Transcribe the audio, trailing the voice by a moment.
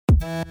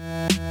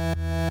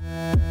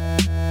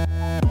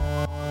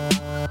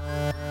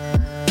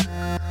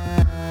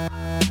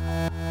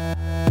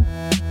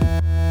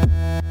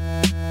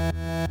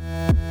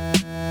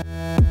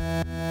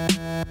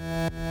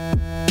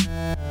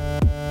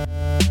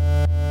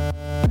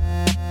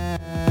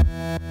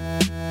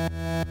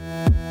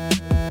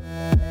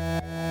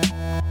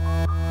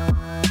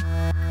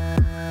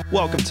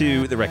Welcome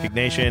to The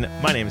Recognition.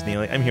 My name is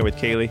Neely. I'm here with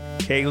Kaylee.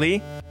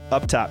 Kaylee,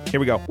 up top.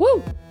 Here we go.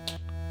 Woo!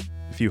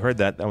 If you heard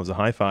that, that was a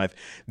high five.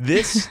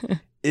 This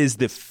is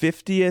the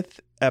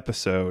 50th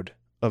episode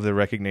of the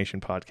Recognition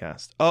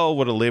podcast. Oh,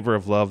 what a labor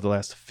of love the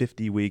last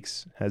 50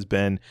 weeks has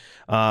been.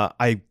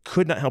 I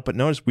could not help but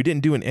notice we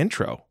didn't do an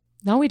intro.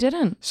 No, we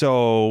didn't.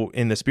 So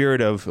in the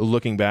spirit of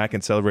looking back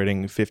and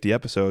celebrating 50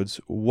 episodes,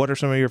 what are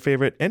some of your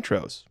favorite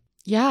intros?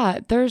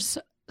 Yeah, there's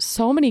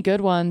so many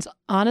good ones.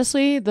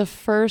 Honestly, the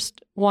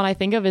first one I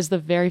think of is the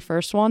very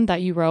first one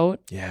that you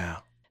wrote. Yeah.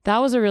 That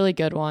was a really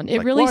good one. It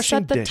Like really washing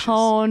set the dishes.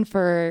 tone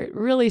for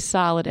really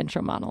solid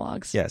intro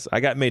monologues. Yes, I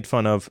got made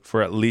fun of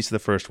for at least the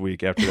first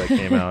week after that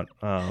came out,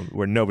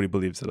 where nobody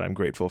believes that I'm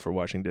grateful for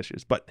washing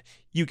dishes. But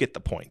you get the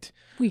point.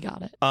 We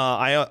got it.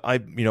 I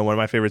one of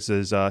my favorites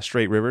is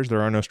Straight Rivers.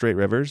 There are no straight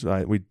rivers.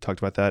 We talked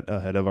about that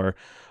ahead of our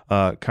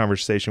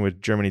conversation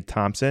with Germany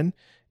Thompson.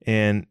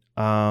 And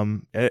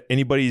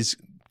anybody's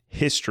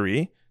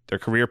history, their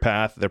career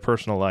path, their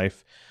personal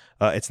life,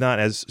 it's not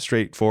as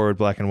straightforward,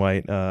 black and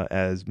white,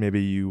 as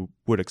maybe you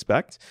would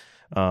expect.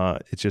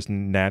 It's just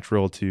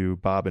natural to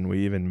bob and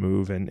weave and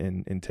move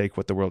and take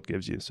what the world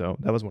gives you. So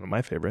that was one of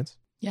my favorites.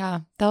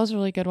 Yeah, that was a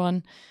really good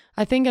one.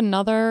 I think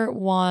another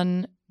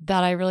one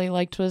that I really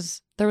liked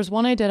was, there was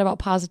one I did about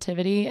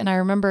positivity, and I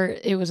remember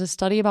it was a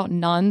study about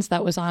nuns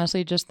that was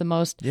honestly just the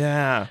most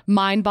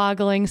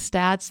mind-boggling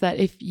stats, that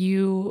if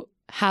you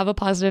have a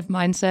positive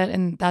mindset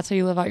and that's how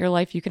you live out your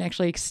life, you can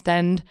actually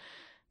extend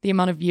the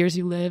amount of years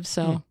you live.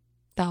 So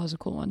that was a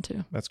cool one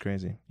too. That's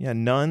crazy. Yeah,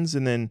 nuns,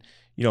 and then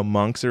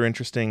monks are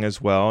interesting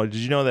as well. Did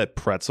you know that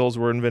pretzels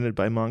were invented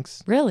by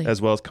monks? Really?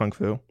 As well as kung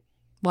fu.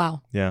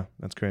 Wow. Yeah,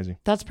 that's crazy.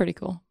 That's pretty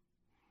cool.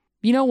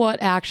 You know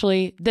what?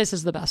 Actually, this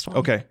is the best one.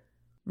 Okay.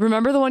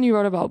 Remember the one you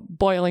wrote about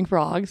boiling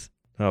frogs?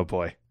 Oh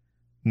boy.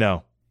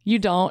 No. You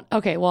don't?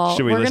 Okay, well,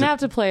 we're going to have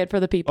to play it for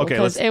the people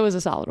because it was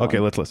a solid one. Okay,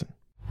 let's listen.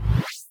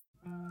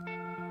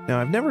 Now,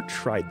 I've never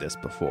tried this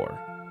before,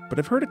 but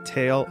I've heard a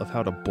tale of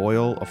how to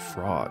boil a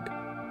frog.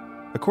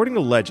 According to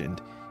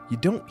legend, you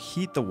don't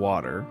heat the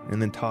water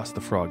and then toss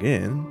the frog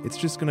in. It's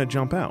just going to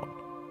jump out.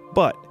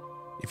 But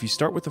if you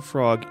start with the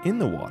frog in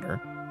the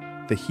water,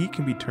 the heat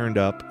can be turned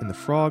up and the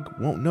frog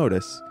won't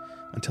notice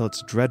until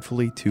it's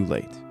dreadfully too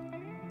late.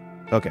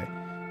 Okay,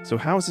 so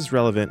how is this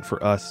relevant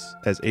for us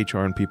as HR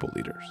and people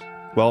leaders?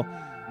 Well,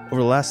 over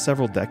the last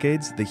several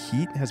decades, the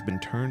heat has been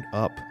turned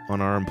up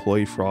on our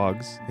employee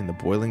frogs in the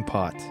boiling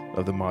pot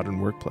of the modern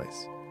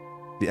workplace.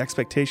 The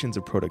expectations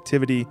of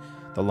productivity,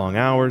 the long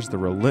hours, the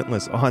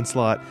relentless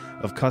onslaught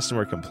of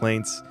customer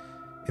complaints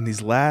in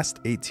these last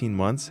 18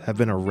 months have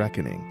been a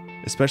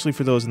reckoning, especially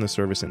for those in the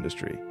service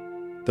industry.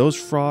 Those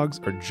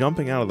frogs are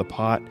jumping out of the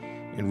pot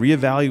and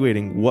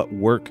reevaluating what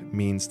work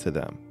means to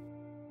them.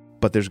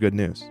 But there's good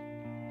news.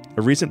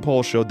 A recent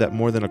poll showed that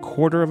more than a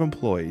quarter of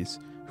employees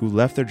who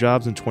left their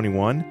jobs in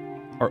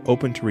 21 are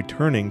open to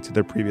returning to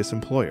their previous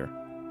employer.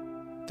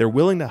 They're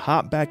willing to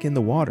hop back in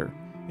the water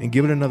and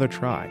give it another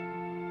try,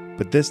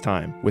 but this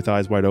time with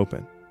eyes wide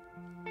open.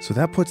 So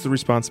that puts the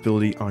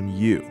responsibility on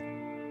you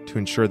to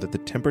ensure that the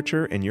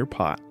temperature in your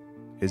pot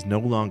is no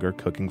longer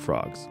cooking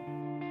frogs.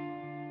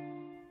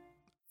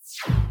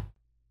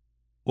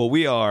 Well,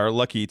 we are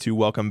lucky to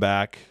welcome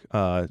back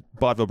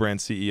Bodville Brand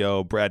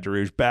CEO Brad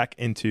DeRouge back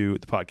into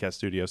the podcast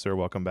studio. Sir,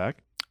 welcome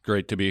back.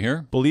 Great to be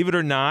here. Believe it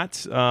or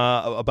not,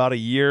 about a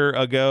year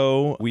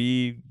ago,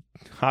 we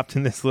hopped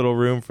in this little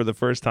room for the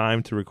first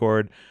time to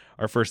record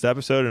our first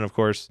episode. And of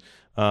course,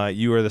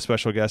 you were the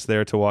special guest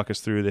there to walk us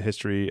through the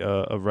history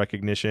of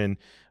Recognition.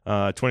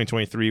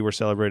 2023, we're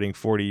celebrating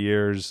 40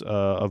 years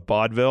of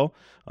Bodville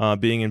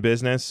being in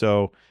business.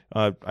 So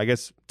I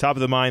guess top of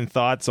the mind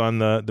thoughts on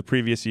the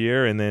previous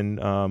year, and then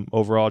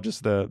overall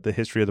just the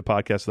history of the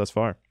podcast thus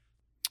far.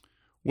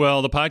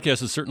 Well, the podcast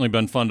has certainly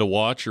been fun to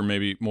watch, or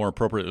maybe more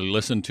appropriately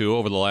listen to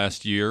over the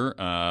last year.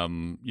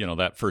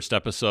 That first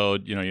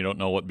episode, you don't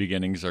know what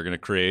beginnings are going to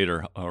create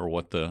or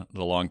what the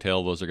long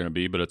tail of those are going to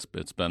be, but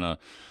it's been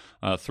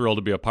a thrill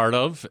to be a part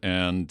of.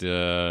 And,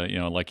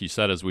 like you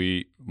said, as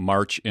we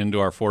march into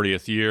our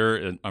 40th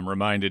year, I'm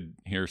reminded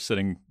here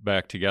sitting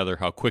back together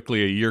how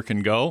quickly a year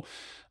can go.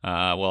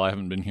 I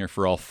haven't been here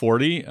for all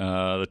 40.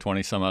 The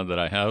 20 some odd that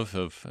I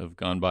have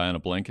gone by in a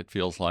blink, it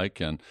feels like.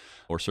 And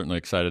we're certainly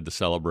excited to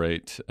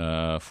celebrate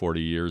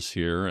 40 years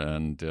here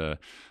and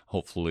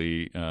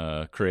hopefully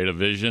create a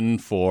vision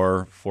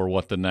for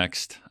what the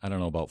next, I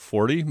don't know about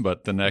 40,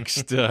 but the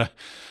next 3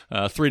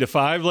 to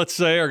 5, let's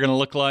say, are going to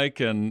look like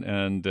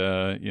and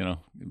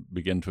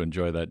begin to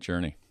enjoy that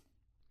journey.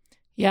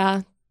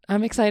 Yeah,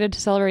 I'm excited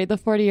to celebrate the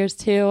 40 years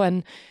too.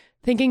 And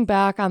thinking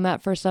back on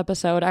that first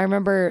episode, I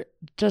remember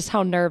just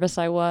how nervous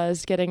I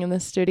was getting in the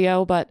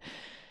studio, but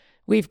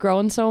we've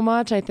grown so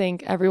much. I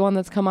think everyone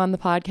that's come on the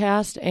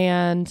podcast,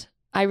 and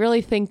I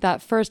really think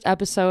that first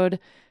episode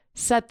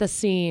set the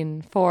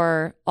scene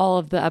for all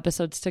of the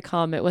episodes to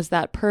come. It was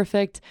that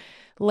perfect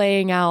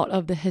laying out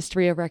of the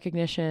history of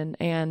recognition,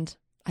 and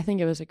I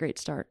think it was a great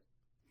start.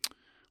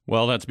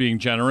 Well, that's being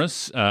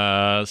generous.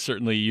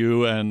 Certainly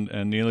you and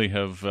Neely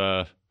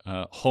have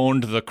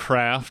honed the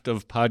craft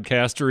of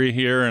podcastery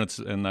here,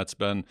 and that's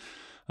been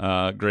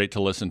great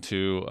to listen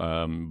to.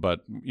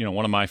 But,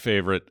 one of my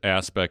favorite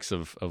aspects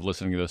of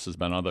listening to this has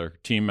been other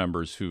team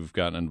members who've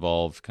gotten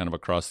involved kind of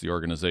across the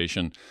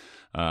organization.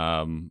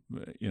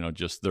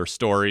 Just their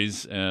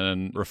stories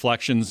and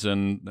reflections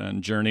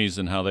and journeys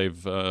and how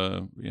they've,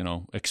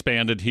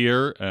 expanded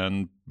here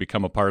and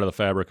become a part of the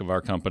fabric of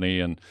our company,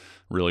 and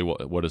really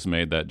what has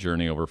made that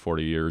journey over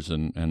 40 years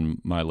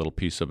and my little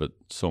piece of it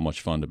so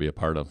much fun to be a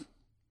part of.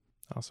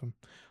 Awesome.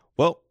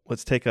 Well,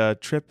 let's take a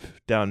trip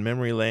down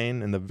memory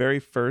lane in the very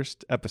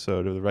first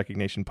episode of the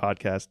Rekognition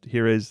podcast.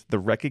 Here is the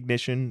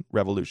Rekognition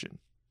Revolution.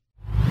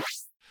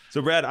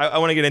 So, Brad, I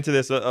want to get into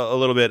this a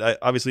little bit. I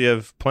obviously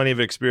have plenty of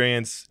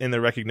experience in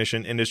the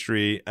recognition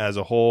industry as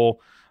a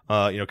whole,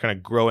 kind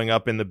of growing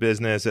up in the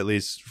business, at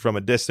least from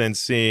a distance,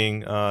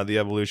 seeing the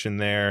evolution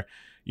there.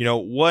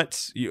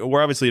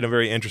 We're obviously in a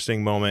very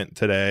interesting moment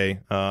today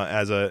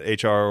as a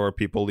HR or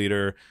people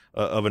leader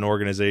of an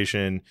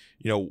organization.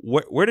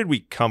 Where did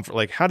we come from?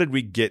 Like, how did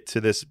we get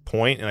to this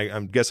point? And I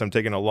guess I'm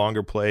taking a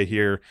longer play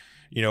here.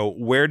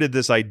 Where did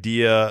this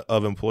idea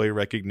of employee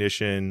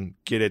recognition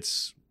get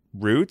its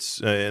roots?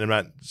 And I'm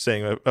not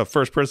saying a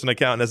first person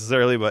account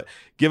necessarily, but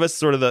give us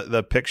sort of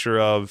the picture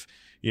of,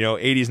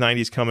 80s,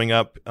 90s coming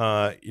up.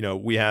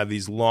 We have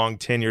these long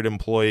tenured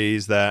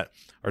employees that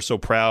are so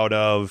proud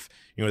of,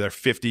 their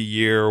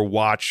 50-year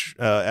watch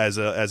as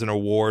an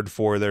award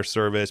for their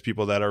service,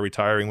 people that are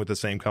retiring with the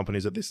same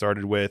companies that they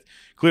started with.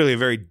 Clearly a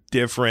very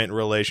different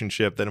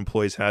relationship that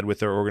employees had with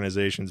their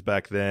organizations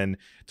back then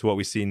to what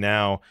we see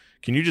now.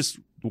 Can you just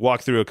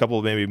walk through a couple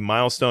of maybe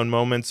milestone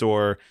moments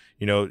or,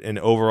 an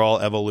overall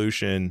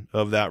evolution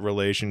of that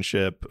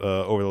relationship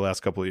over the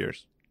last couple of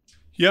years?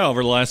 Yeah,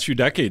 over the last few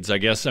decades, I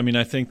guess. I mean,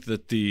 I think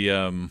that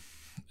the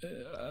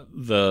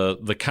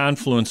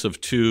confluence of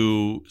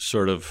two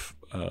sort of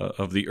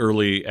the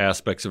early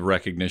aspects of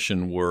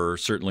recognition were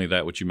certainly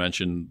that which you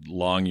mentioned,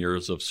 long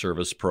years of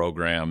service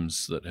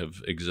programs that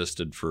have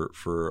existed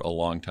for a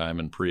long time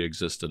and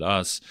pre-existed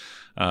us.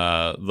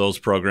 Those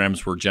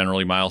programs were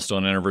generally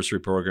milestone anniversary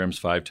programs,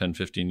 5, 10,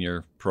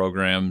 15-year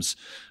programs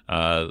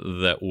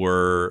that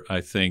were,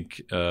 I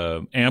think,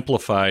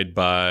 amplified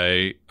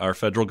by our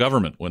federal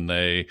government when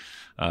they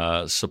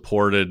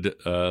supported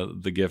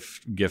the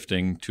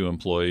gifting to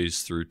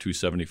employees through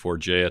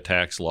 274J, a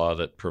tax law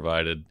that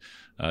provided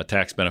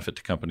tax benefit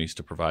to companies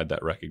to provide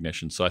that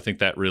recognition. So I think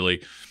that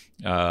really,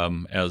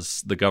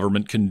 as the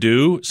government can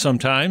do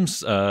sometimes,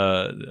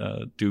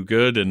 do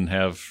good and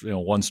have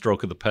one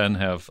stroke of the pen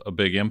have a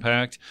big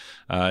impact.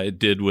 It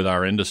did with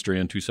our industry,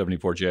 and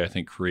 274J I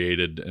think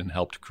created and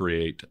helped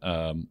create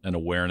an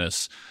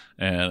awareness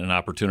and an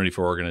opportunity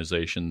for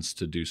organizations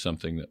to do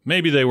something that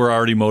maybe they were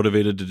already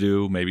motivated to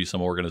do, maybe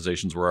some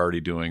organizations were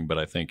already doing, but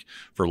I think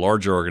for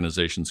larger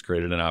organizations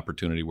created an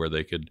opportunity where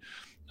they could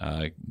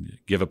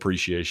give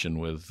appreciation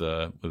with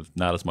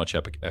not as much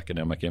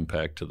economic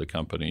impact to the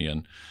company.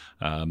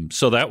 And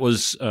so that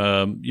was,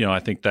 I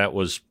think that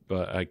was,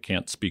 I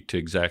can't speak to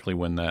exactly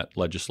when that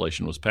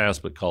legislation was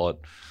passed, but call it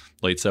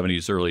late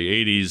 70s, early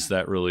 80s.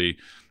 That really,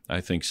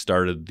 I think,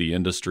 started the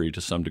industry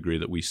to some degree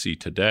that we see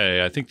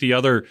today. I think the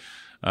other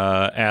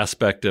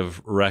aspect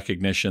of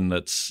recognition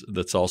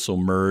that's also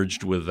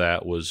merged with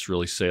that was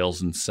really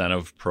sales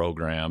incentive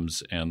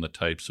programs and the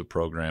types of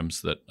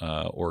programs that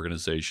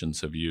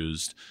organizations have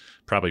used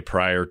probably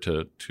prior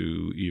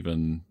to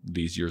even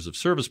these years of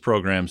service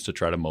programs to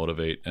try to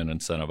motivate and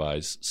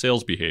incentivize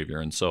sales behavior.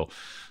 And so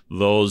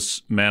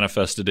those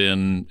manifested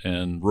in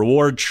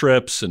reward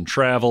trips and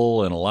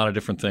travel and a lot of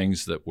different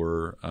things that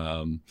were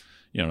and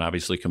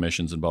obviously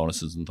commissions and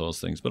bonuses and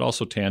those things, but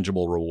also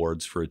tangible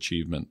rewards for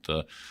achievement.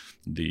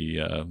 The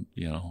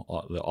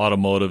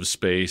automotive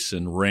space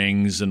and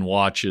rings and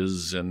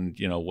watches and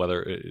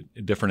whether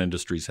different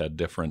industries had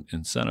different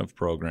incentive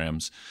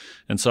programs,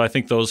 and so I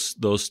think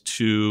those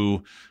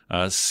two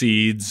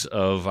seeds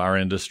of our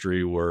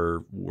industry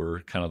were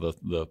kind of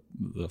the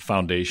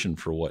foundation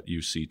for what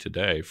you see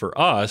today. For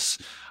us,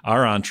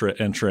 our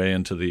entree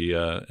into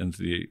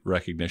the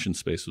recognition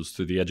space was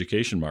through the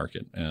education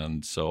market,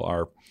 and so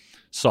our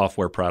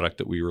software product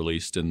that we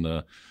released in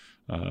the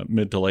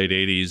mid to late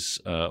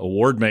 80s,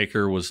 Award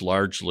Maker was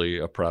largely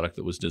a product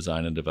that was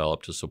designed and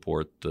developed to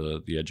support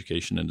the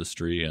education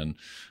industry. And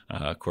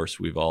of course,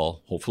 we've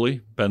all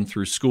hopefully been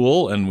through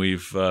school and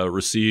we've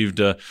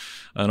received an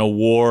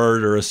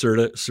award or a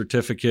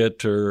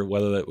certificate, or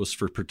whether that was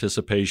for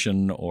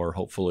participation or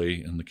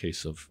hopefully in the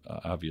case of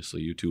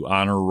obviously you two,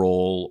 honor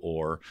roll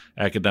or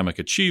academic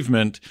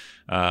achievement.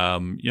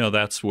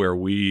 That's where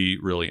we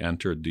really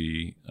entered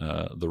the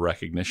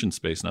recognition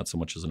space, not so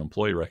much as an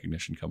employee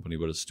recognition company,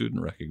 but a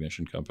student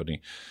recognition company,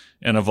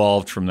 and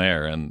evolved from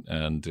there.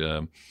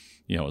 And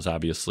it was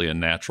obviously a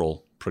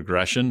natural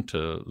progression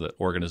to that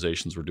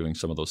organizations were doing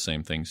some of those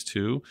same things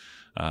too,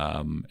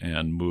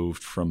 and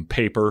moved from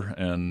paper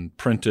and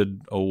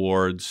printed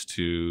awards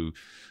to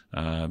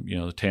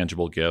the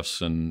tangible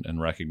gifts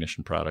and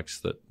recognition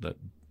products that the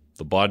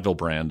Baudeville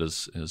brand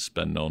has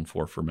been known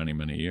for many,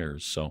 many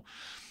years. So,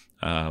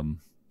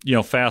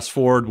 fast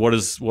forward, what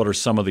are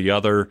some of the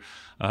other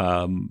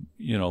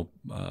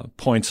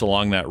points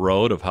along that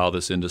road of how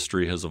this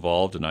industry has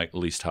evolved, and at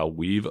least how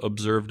we've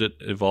observed it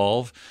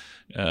evolve?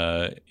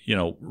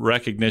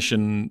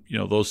 Recognition,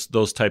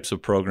 those types of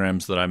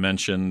programs that I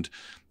mentioned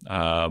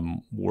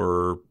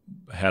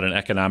had an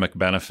economic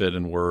benefit,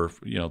 and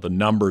the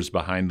numbers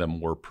behind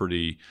them were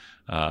pretty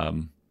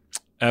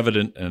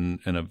evident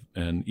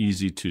and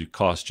easy to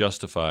cost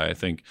justify. I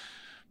think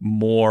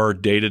more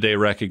day-to-day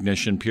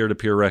recognition,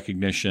 peer-to-peer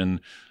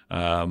recognition.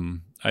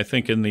 I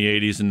think in the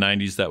 80s and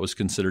 90s that was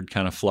considered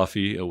kind of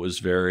fluffy. It was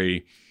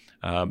very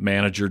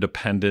manager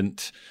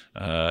dependent,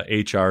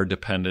 HR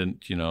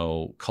dependent,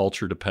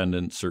 culture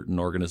dependent. Certain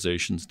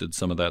organizations did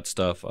some of that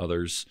stuff.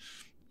 Others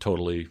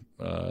totally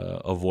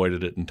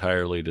avoided it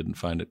entirely, didn't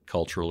find it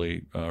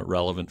culturally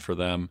relevant for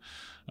them.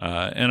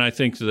 And I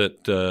think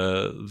that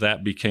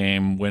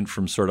that went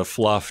from sort of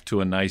fluff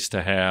to a nice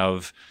to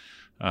have.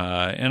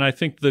 And I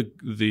think at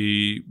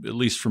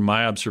least from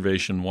my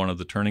observation, one of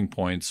the turning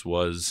points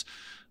was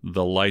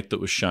the light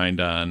that was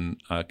shined on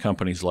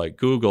companies like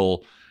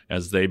Google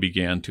as they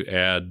began to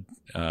add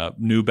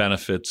new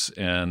benefits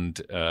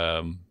and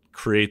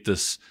create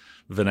this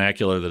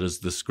vernacular that is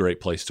this great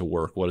place to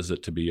work. What is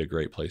it to be a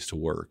great place to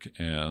work?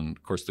 And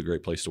of course, the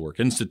Great Place to Work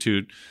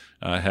Institute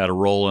had a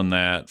role in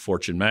that.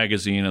 Fortune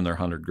magazine and their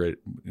 100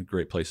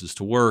 great places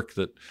to work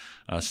that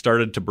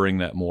started to bring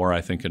that more,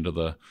 I think, into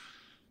the,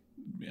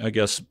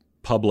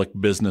 public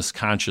business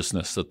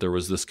consciousness, that there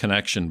was this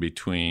connection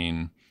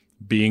between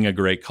being a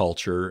great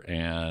culture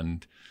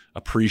and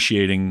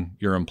appreciating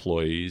your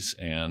employees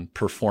and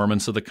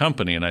performance of the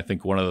company. And I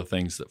think one of the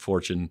things that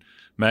Fortune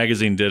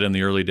magazine did in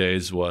the early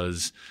days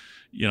was,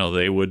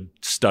 they would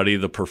study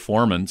the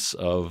performance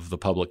of the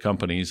public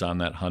companies on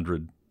that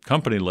 100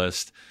 company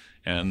list.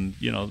 And,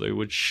 they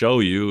would show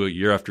you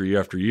year after year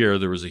after year,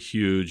 there was a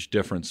huge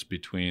difference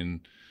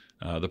between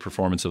the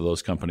performance of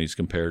those companies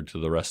compared to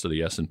the rest of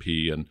the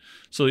S&P. And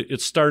so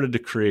it started to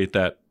create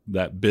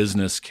that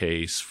business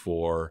case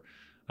for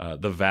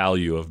the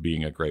value of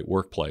being a great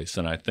workplace.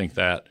 And I think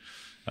that,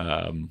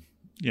 I don't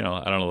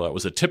know, that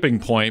was a tipping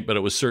point, but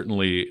it was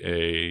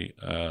certainly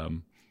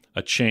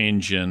a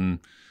change in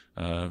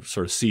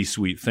sort of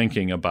C-suite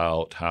thinking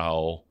about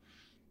how,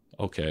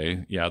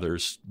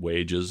 there's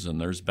wages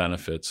and there's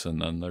benefits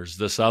and then there's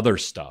this other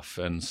stuff.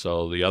 And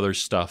so the other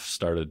stuff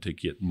started to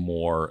get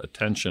more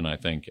attention, I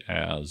think,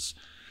 as,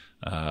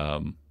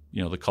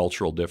 the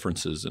cultural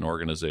differences in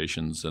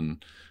organizations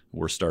and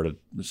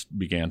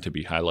began to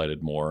be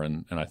highlighted more.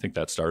 And I think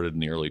that started in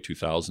the early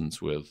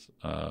 2000s with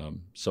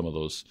some of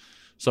those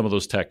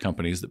tech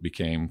companies that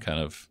became kind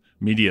of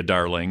media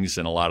darlings,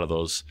 and a lot of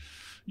those,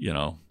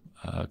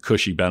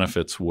 cushy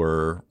benefits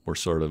were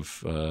sort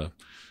of,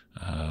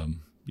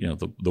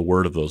 the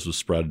word of those was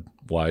spread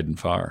wide and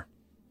far.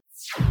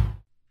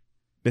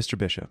 Mr.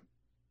 Bishop,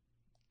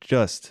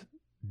 just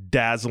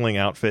dazzling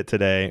outfit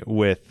today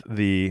with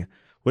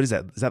what is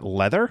that? Is that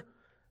leather?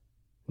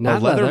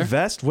 Not a leather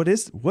vest? What?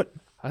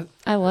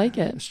 I like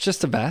it. It's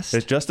just a vest.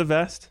 It's just a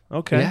vest?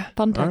 Okay. Yeah.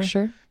 Fun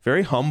texture. Right.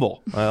 Very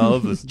humble. I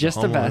love this.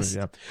 Just a vest.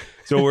 Yeah.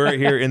 So we're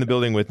here in the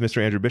building with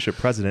Mr. Andrew Bishop,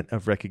 president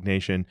of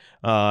Recognition.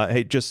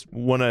 Hey, just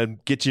want to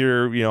get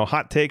your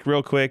hot take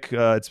real quick.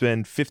 It's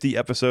been 50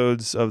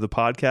 episodes of the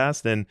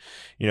podcast, and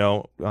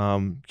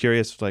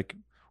curious,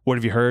 what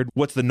have you heard?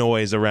 What's the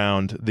noise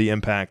around the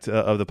impact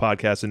of the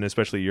podcast, and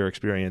especially your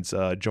experience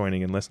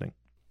joining and listening?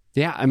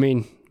 Yeah, I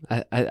mean,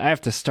 I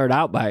have to start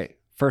out by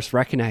first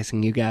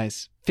recognizing you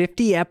guys.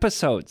 50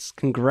 episodes.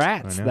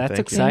 Congrats. That's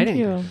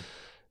exciting.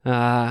 Thank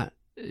you.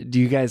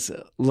 Do you guys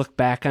look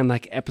back on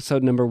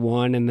episode number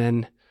 1 and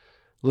then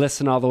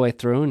listen all the way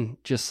through and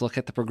just look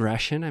at the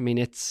progression? I mean,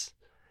 it's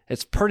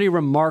pretty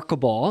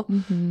remarkable.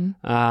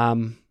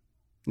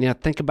 Mm-hmm.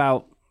 Think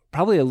about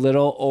probably a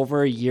little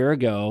over a year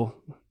ago,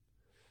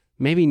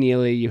 maybe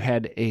Neely, you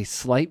had a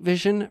slight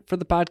vision for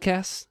the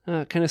podcast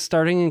kind of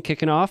starting and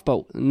kicking off,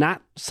 but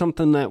not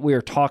something that we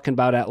were talking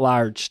about at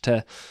large.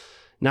 To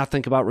now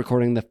think about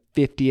recording the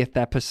 50th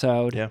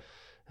episode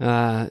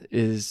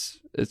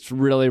it's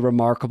really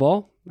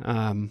remarkable.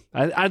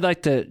 I'd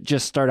like to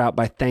just start out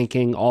by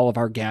thanking all of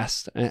our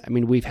guests. I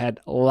mean, we've had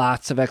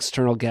lots of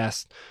external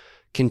guests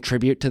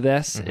contribute to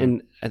this,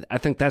 and I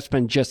think that's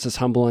been just as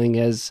humbling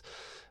as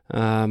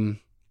the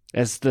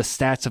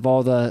stats of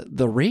all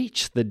the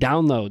reach, the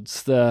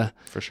downloads,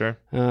 for sure.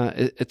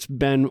 It's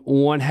been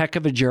one heck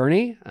of a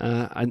journey.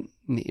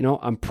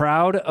 I'm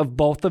proud of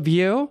both of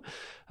you.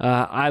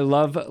 I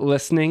love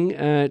listening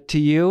to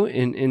you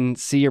and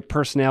see your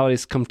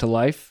personalities come to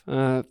life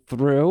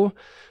through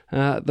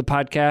the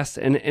podcast.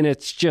 And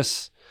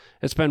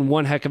it's been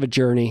one heck of a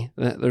journey.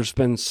 There's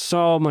been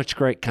so much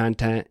great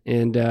content.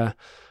 And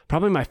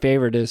probably my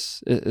favorite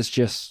is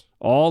just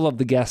all of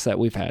the guests that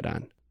we've had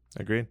on.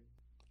 Agreed.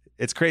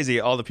 It's crazy,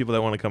 all the people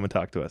that want to come and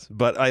talk to us.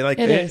 But I like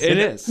it. It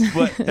is.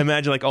 But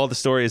imagine like all the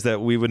stories that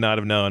we would not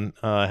have known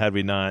had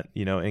we not,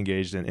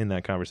 engaged in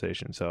that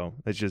conversation. So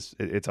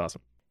it's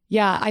awesome.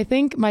 Yeah, I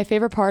think my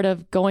favorite part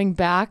of going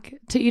back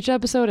to each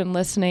episode and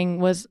listening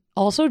was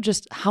also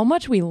just how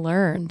much we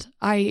learned.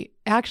 I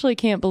actually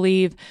can't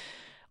believe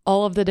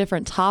all of the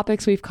different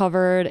topics we've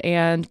covered,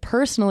 and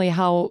personally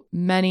how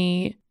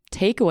many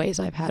takeaways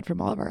I've had from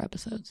all of our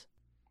episodes.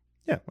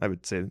 Yeah, I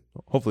would say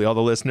hopefully all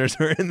the listeners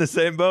are in the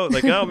same boat.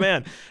 Like, oh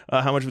man,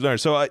 how much we learned.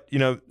 So,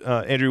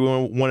 Andrew,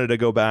 we wanted to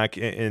go back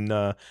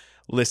and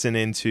listen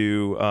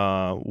into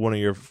one of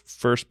your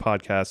first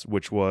podcasts,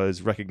 which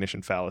was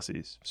recognition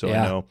fallacies. So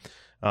I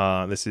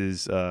know this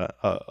is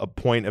a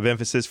point of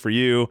emphasis for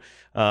you,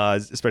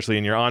 especially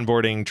in your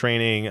onboarding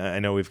training. I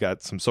know we've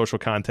got some social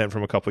content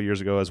from a couple of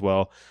years ago as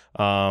well.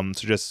 So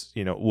just,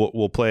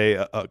 we'll play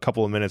a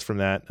couple of minutes from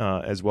that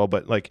as well.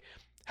 But like,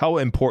 how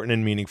important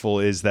and meaningful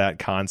is that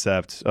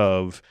concept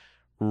of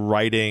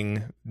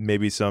writing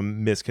maybe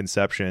some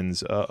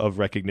misconceptions of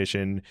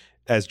recognition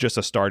as just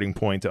a starting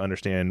point to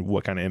understand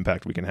what kind of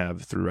impact we can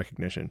have through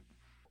recognition?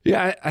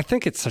 Yeah, I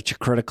think it's such a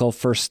critical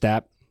first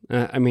step.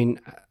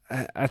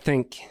 I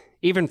think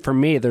even for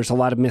me, there's a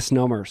lot of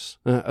misnomers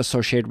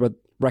associated with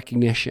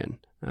recognition,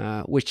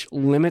 which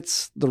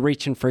limits the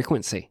reach and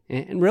frequency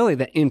and really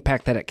the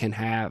impact that it can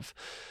have.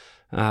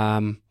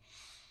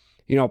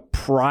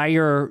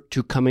 Prior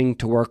to coming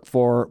to work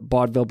for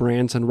Baudeville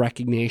Brands and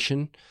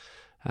Recognition,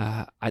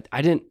 I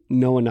didn't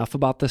know enough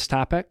about this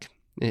topic.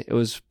 It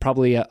was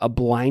probably a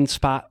blind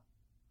spot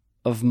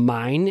of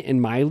mine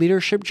in my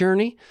leadership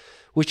journey,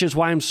 which is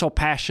why I'm so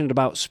passionate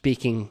about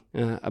speaking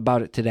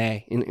about it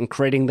today and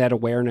creating that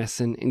awareness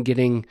and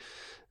getting,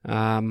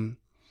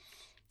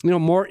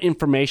 more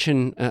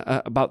information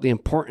about the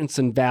importance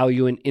and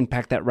value and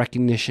impact that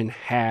recognition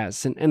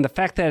has. And the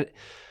fact that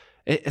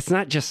it's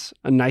not just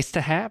a nice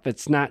to have.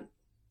 It's not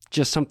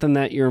just something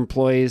that your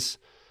employees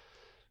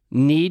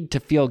need to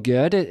feel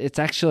good. It's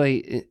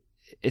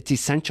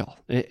essential.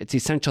 It's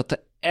essential to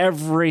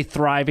every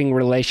thriving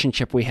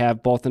relationship we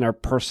have, both in our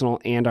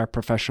personal and our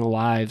professional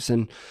lives.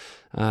 And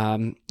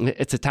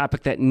it's a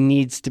topic that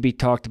needs to be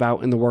talked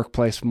about in the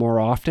workplace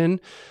more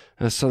often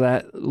so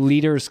that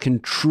leaders can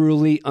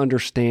truly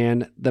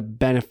understand the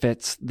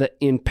benefits, the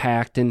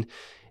impact, and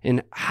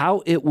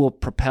how it will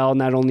propel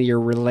not only your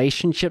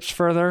relationships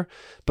further,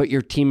 but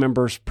your team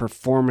members'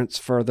 performance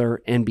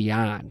further and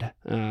beyond,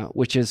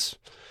 which is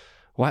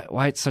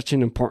why it's such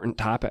an important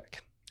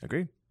topic.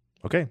 Agreed.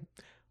 Okay.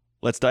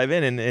 Let's dive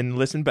in and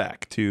listen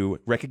back to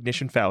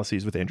Recognition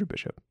Fallacies with Andrew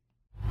Bishop.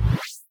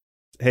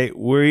 Hey,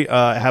 we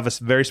have a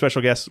very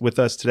special guest with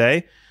us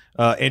today,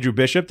 Andrew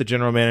Bishop, the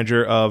general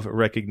manager of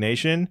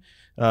Recognition.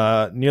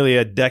 Nearly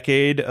a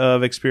decade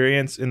of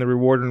experience in the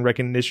reward and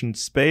recognition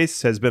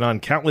space, has been on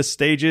countless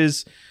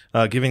stages,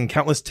 giving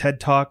countless TED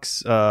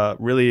Talks,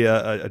 really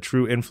a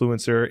true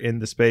influencer in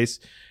the space.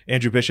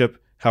 Andrew Bishop,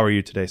 how are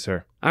you today,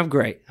 sir? I'm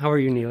great. How are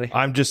you, Neely?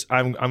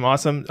 I'm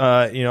awesome.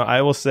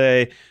 I will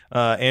say,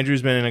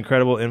 Andrew's been an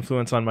incredible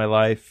influence on my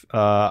life.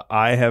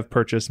 I have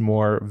purchased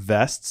more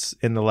vests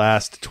in the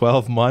last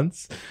 12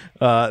 months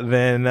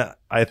than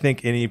I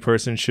think any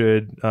person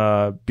should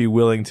be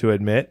willing to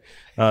admit.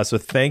 So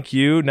thank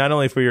you, not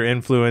only for your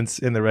influence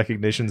in the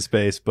recognition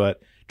space,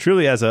 but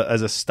truly as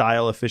a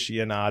style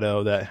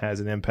aficionado that has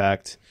an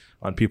impact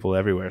on people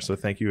everywhere. So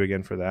thank you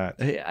again for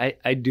that.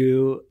 I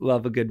do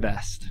love a good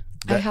vest.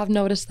 I have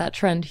noticed that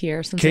trend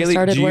here since Kaylee, I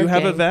started working. do you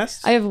have a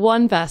vest? I have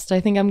one vest. I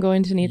think I'm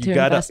going to need to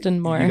invest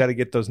in more. You got to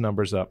get those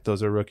numbers up.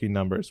 Those are rookie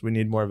numbers. We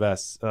need more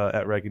vests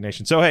at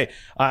Recognition. So, hey,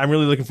 I'm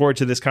really looking forward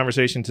to this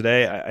conversation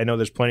today. I know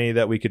there's plenty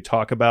that we could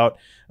talk about.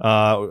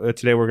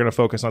 Today, we're going to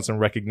focus on some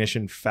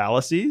recognition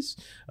fallacies.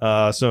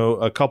 So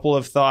a couple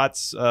of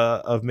thoughts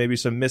of maybe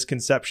some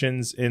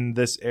misconceptions in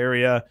this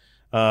area.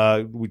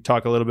 We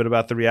talk a little bit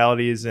about the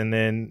realities, and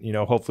then,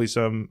 hopefully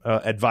some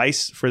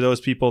advice for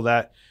those people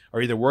that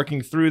are either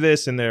working through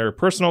this in their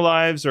personal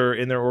lives or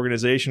in their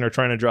organization, or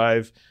trying to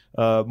drive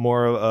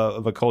more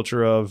of a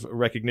culture of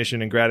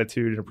recognition and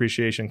gratitude and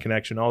appreciation,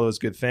 connection, all those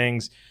good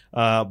things,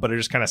 but are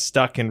just kind of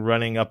stuck and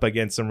running up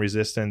against some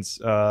resistance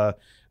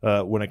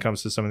when it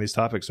comes to some of these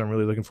topics. So I'm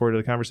really looking forward to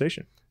the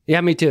conversation.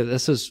 Yeah, me too.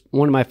 This is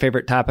one of my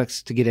favorite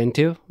topics to get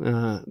into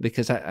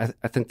because I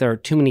think there are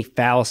too many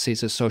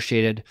fallacies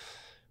associated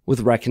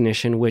with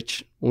recognition,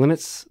 which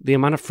limits the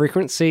amount of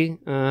frequency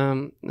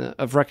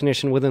of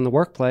recognition within the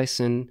workplace.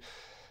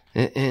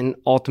 And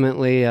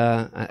ultimately,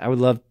 I would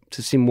love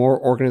to see more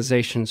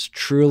organizations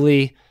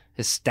truly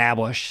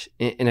establish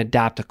and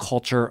adopt a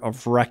culture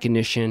of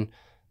recognition,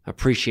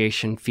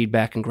 appreciation,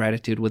 feedback, and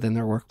gratitude within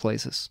their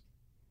workplaces.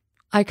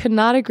 I could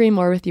not agree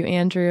more with you,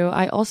 Andrew.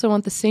 I also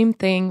want the same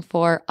thing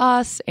for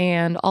us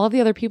and all of the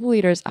other people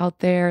leaders out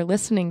there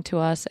listening to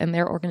us and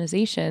their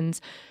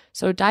organizations.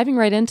 So diving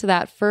right into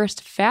that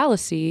first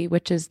fallacy,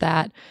 which is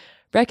that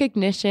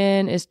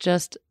recognition is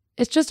just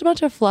a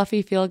bunch of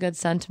fluffy feel-good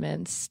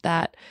sentiments,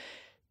 that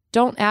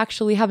don't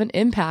actually have an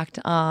impact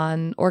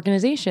on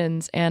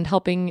organizations and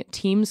helping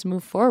teams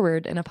move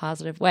forward in a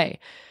positive way.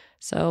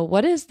 So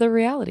what is the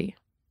reality?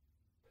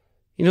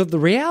 The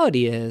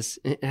reality is,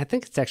 and I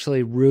think it's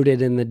actually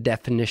rooted in the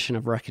definition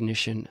of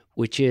recognition,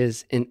 which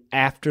is an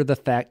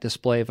after-the-fact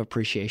display of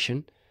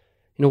appreciation.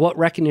 What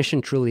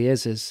recognition truly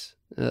is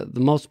the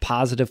most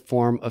positive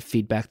form of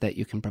feedback that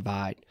you can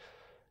provide.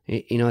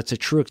 It's a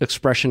true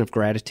expression of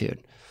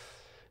gratitude.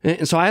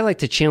 And so I like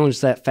to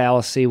challenge that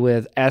fallacy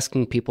with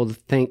asking people to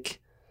think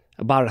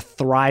about a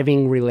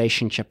thriving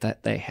relationship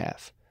that they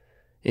have.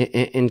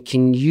 And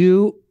can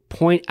you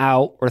point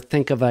out or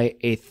think of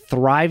a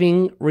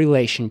thriving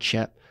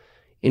relationship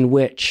in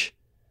which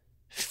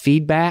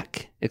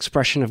feedback,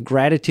 expression of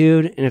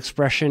gratitude, and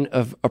expression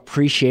of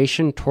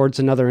appreciation towards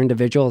another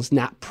individual is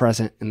not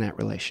present in that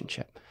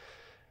relationship?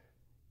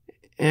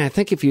 And I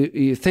think if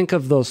you think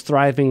of those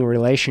thriving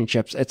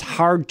relationships, it's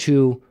hard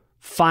to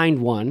find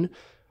one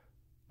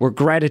where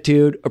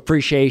gratitude,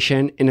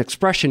 appreciation, and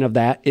expression of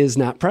that is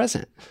not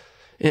present.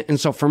 And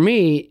so for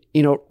me,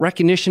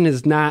 recognition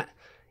is not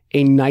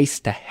a nice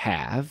to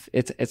have.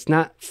 It's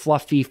not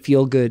fluffy,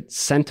 feel-good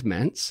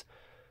sentiments.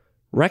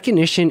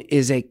 Recognition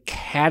is a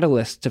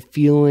catalyst to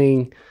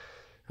feeling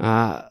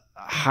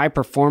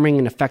high-performing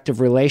and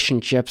effective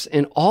relationships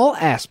in all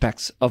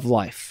aspects of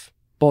life,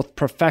 both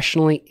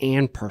professionally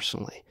and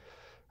personally.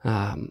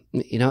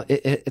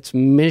 It's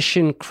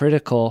mission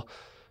critical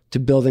to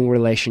building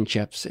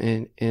relationships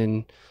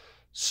and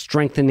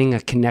strengthening a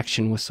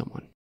connection with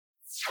someone.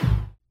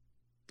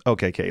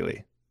 Okay,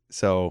 Kaylee.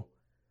 So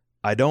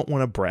I don't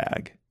want to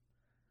brag,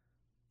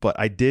 but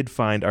I did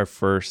find our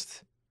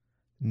first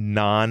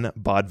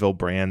non-Bodville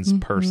Brands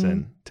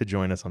person to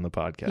join us on the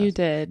podcast. You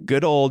did.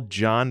 Good old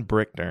John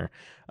Brickner.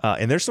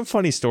 And there's some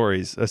funny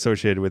stories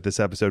associated with this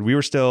episode. We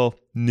were still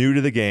new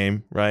to the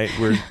game, right?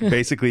 We're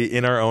basically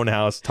in our own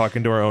house,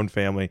 talking to our own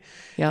family.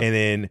 Yep. And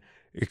then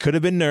it could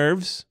have been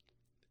nerves.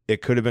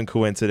 It could have been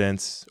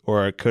coincidence,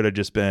 or it could have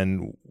just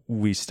been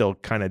we still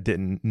kind of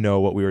didn't know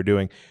what we were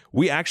doing.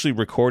 We actually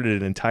recorded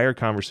an entire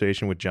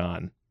conversation with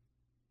John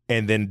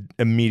and then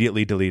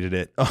immediately deleted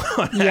it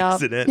on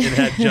accident and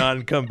had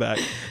John come back.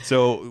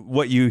 So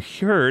what you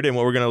heard and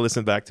what we're going to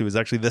listen back to is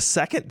actually the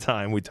second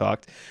time we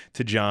talked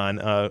to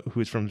John,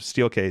 who's from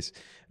Steelcase.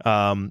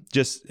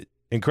 Just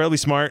incredibly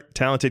smart,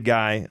 talented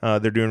guy.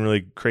 They're doing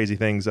really crazy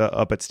things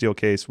up at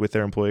Steelcase with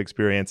their employee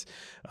experience.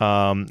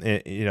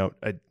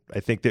 I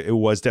think that it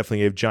was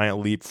definitely a giant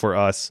leap for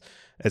us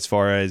as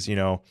far as,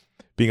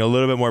 being a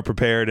little bit more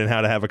prepared and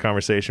how to have a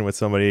conversation with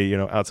somebody,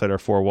 outside our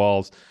four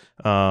walls.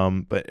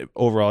 But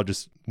overall,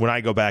 just when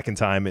I go back in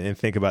time and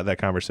think about that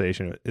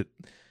conversation,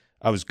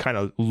 I was kind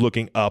of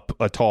looking up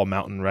a tall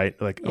mountain, right?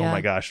 Like, oh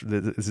my gosh,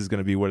 this is going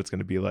to be what it's going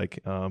to be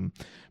like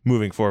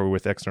moving forward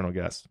with external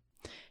guests.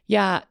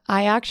 Yeah,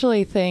 I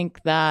actually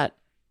think that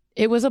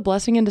it was a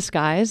blessing in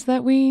disguise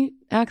that we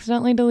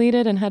accidentally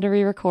deleted and had to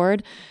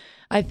re-record.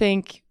 I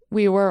think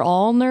we were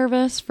all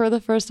nervous for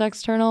the first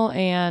external,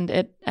 and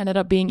it ended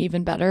up being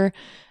even better.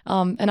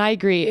 And I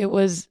agree. It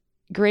was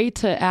great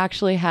to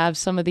actually have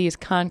some of these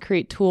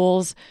concrete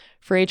tools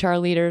for HR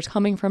leaders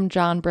coming from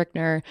John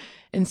Brickner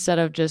instead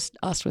of just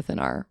us within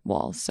our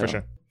walls. So. For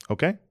sure.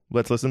 Okay,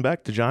 let's listen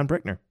back to John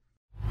Brickner.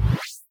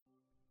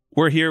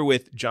 We're here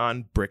with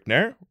John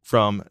Brickner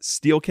from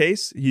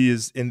Steelcase. He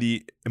is in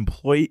the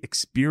employee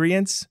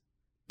experience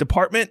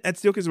department at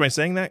Steelcase. Am I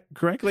saying that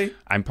correctly?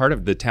 I'm part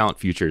of the Talent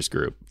Futures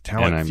group.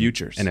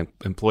 Futures. And an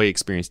employee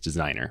experience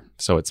designer.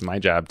 So it's my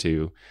job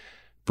to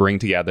bring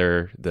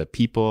together the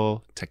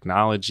people,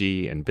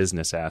 technology, and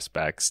business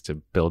aspects to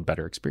build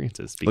better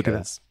experiences.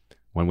 Because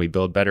when we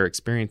build better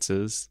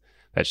experiences,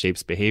 that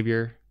shapes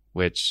behavior,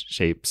 which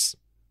shapes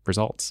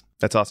results.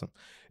 That's awesome.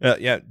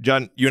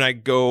 John, you and I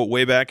go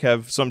way back,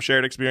 have some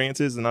shared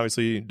experiences, and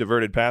obviously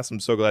diverted paths. I'm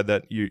so glad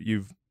that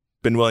you've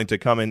been willing to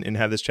come in and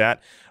have this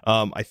chat.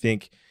 I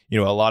think, a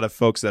lot of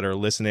folks that are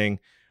listening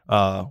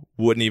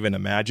wouldn't even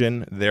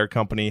imagine their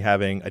company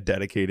having a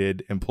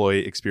dedicated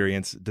employee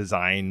experience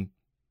design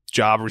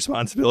job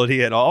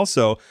responsibility at all.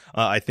 So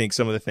I think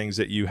some of the things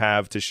that you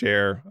have to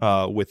share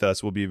with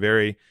us will be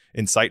very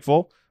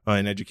insightful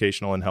and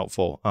educational and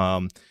helpful.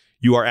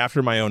 You are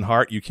after my own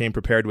heart. You came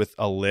prepared with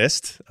a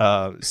list.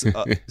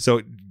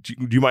 So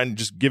do you mind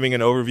just giving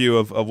an overview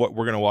of what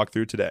we're going to walk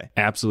through today?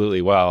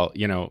 Absolutely. Well,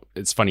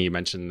 it's funny you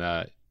mentioned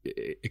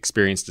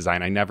experience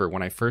design.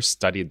 When I first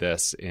studied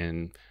this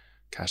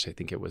I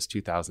think it was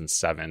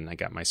 2007, I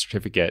got my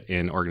certificate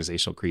in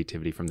organizational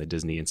creativity from the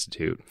Disney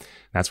Institute.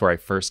 That's where I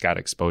first got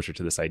exposure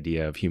to this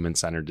idea of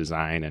human-centered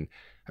design. And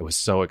I was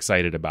so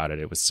excited about it.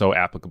 It was so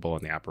applicable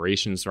in the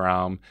operations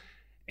realm.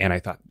 And I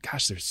thought,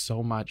 gosh, there's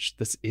so much.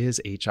 This is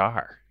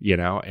HR,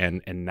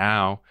 and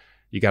now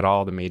you got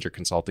all the major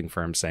consulting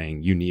firms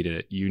saying you need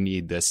it. You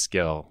need this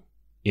skill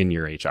in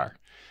your HR.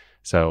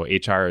 So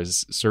HR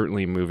is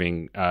certainly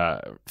moving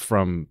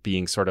from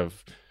being sort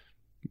of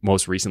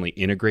most recently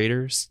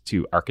integrators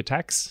to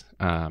architects.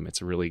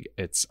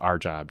 It's our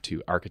job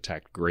to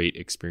architect great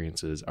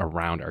experiences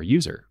around our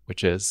user,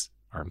 which is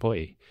our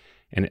employee.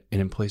 and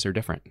employees are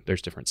different.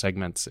 There's different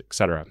segments, et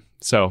cetera.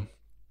 So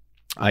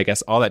I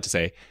guess all that to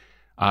say,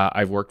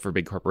 I've worked for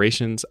big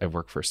corporations. I've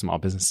worked for small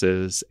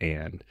businesses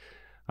and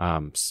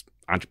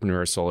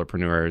entrepreneurs,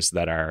 solopreneurs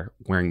that are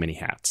wearing many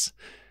hats.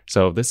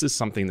 So this is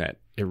something that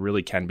it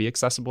really can be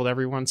accessible to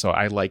everyone. So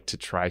I like to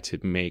try to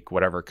make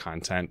whatever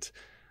content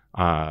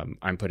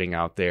I'm putting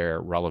out there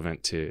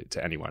relevant to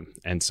anyone.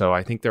 And so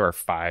I think there are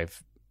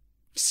 5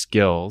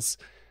 skills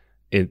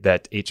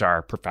that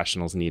HR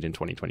professionals need in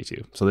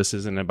 2022. So this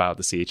isn't about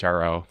the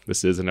CHRO.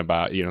 This isn't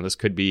about, this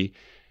could be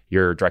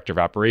your director of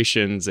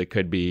operations. It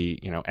could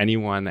be,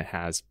 anyone that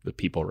has the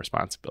people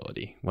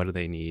responsibility. What do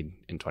they need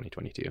in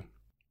 2022?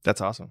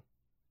 That's awesome.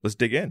 Let's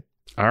dig in.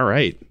 All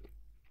right.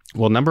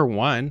 Well, number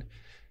 1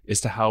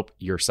 is to help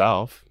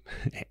yourself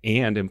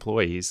and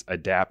employees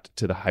adapt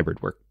to the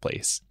hybrid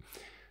workplace.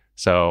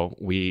 So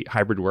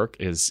hybrid work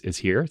is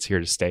here. It's here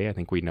to stay. I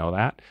think we know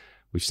that.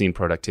 We've seen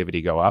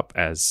productivity go up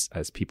as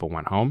people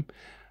went home,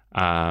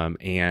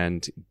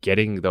 and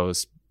getting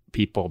those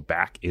people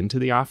back into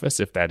the office,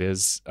 if that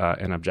is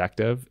an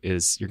objective,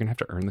 is you're going to have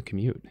to earn the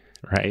commute,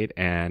 right?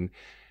 And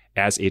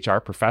as HR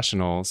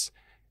professionals,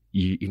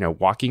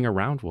 walking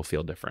around will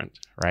feel different,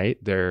 right?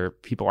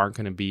 People aren't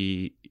going to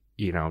be,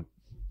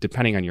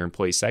 depending on your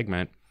employee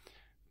segment,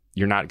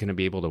 you're not going to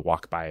be able to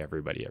walk by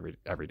everybody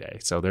every day.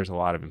 So there's a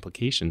lot of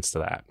implications to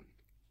that.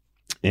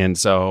 And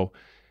so,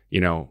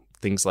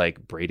 things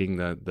like braiding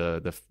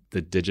the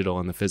digital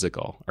and the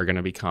physical are going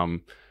to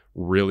become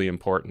really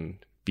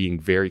important. Being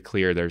very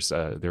clear, there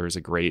was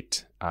a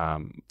great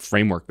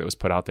framework that was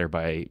put out there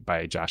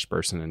by Josh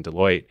Bersin and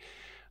Deloitte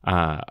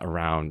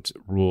around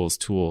rules,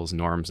 tools,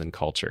 norms, and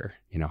culture.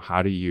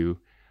 How do you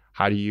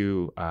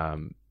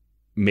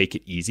make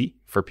it easy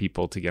for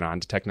people to get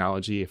onto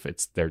technology if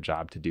it's their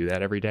job to do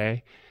that every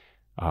day?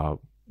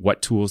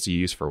 What tools do you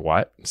use for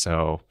what?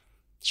 So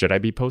should I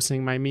be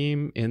posting my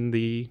meme in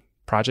the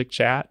project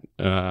chat?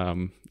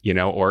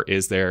 Or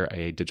is there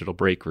a digital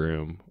break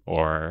room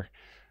or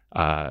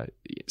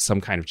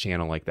some kind of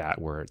channel like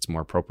that where it's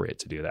more appropriate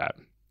to do that?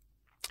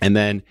 And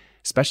then,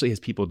 especially as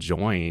people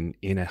join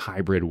in a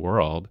hybrid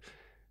world,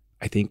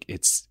 I think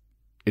it's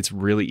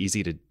really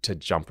easy to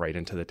jump right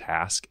into the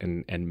task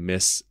and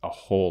miss a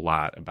whole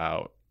lot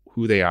about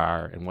who they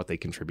are and what they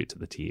contribute to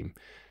the team.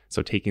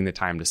 So taking the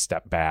time to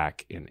step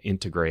back and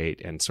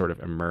integrate and sort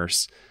of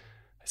immerse,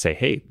 say,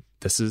 hey,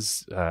 this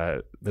is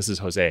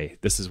Jose.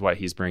 This is what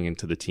he's bringing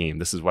to the team.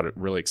 This is what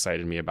really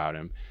excited me about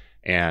him.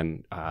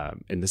 And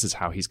this is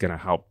how he's going to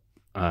help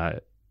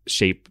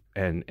shape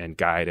and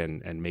guide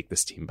and make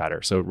this team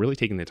better. So really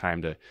taking the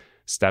time to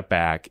step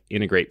back,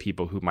 integrate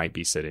people who might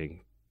be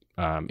sitting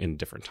in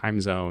different time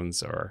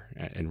zones,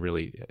 and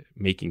really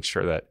making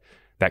sure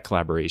that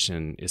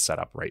collaboration is set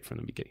up right from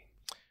the beginning.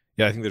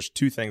 Yeah, I think there's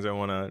 2 things I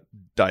want to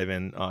dive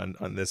in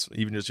on this.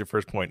 Even just your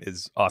first point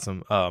is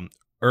awesome.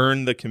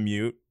 Earn the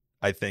commute,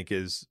 I think,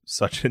 is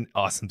such an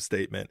awesome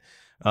statement.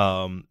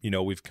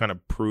 We've kind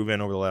of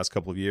proven over the last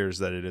couple of years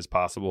that it is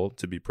possible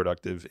to be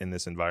productive in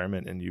this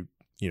environment, and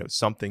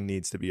something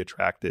needs to be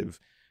attractive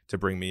to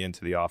bring me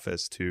into the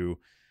office to,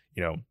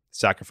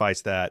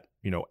 sacrifice that,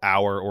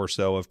 hour or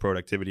so of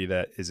productivity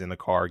that is in the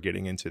car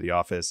getting into the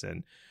office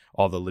and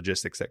all the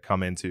logistics that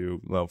come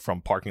into,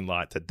 from parking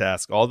lot to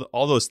desk,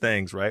 all those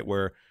things, right?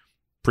 Where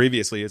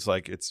previously it's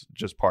like, it's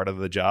just part of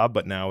the job,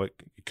 but now it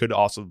could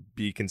also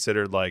be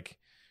considered like,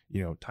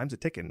 time's a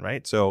ticking,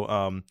 right?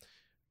 So,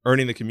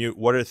 earning the commute,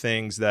 what are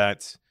things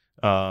that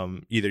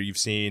either you've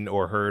seen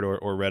or heard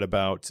or read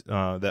about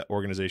that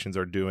organizations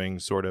are doing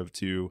sort of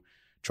to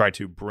try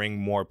to bring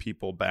more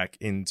people back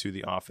into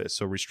the office?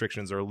 So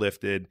restrictions are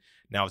lifted.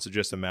 Now it's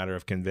just a matter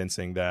of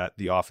convincing that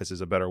the office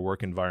is a better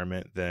work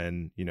environment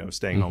than,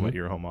 staying home at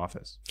your home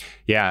office.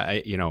 Yeah.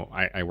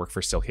 I work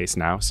for Steelcase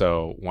now.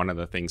 So one of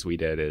the things we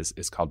did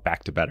is called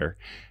Back to Better.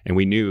 And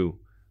we knew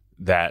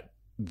that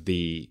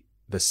the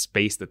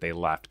space that they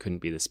left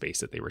couldn't be the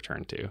space that they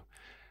returned to.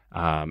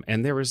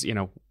 And there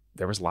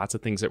was lots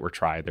of things that were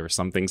tried. There were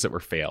some things that were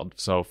failed.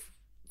 So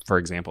for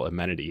example,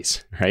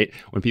 amenities, right?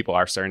 When people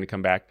are starting to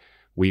come back,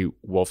 we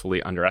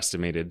woefully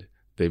underestimated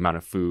the amount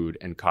of food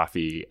and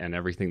coffee and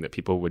everything that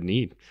people would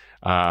need.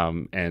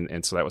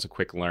 And so that was a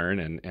quick learn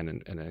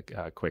and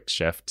a quick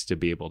shift to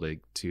be able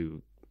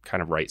to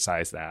kind of right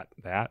size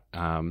that.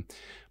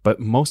 But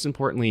most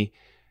importantly,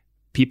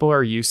 people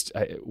are used,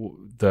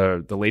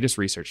 the latest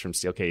research from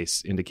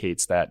Steelcase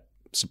indicates that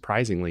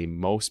surprisingly,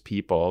 most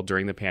people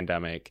during the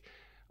pandemic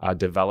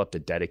developed a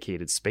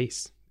dedicated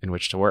space in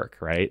which to work,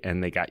 right?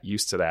 And they got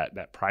used to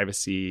that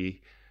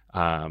privacy.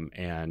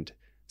 And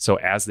so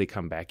as they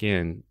come back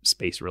in,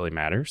 space really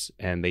matters,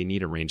 and they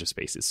need a range of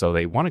spaces. So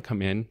they want to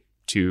come in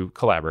to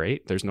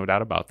collaborate. There's no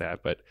doubt about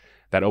that. But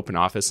that open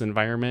office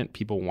environment,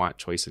 people want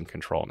choice and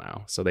control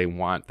now. So they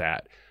want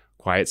that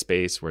quiet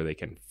space where they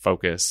can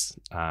focus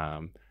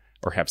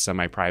or have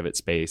semi-private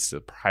space.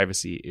 The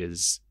privacy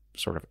is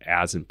sort of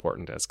as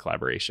important as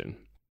collaboration.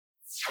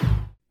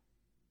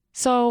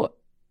 So,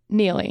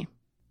 Neely.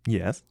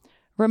 Yes.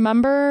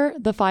 Remember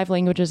the 5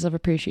 languages of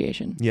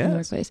appreciation in the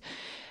workplace.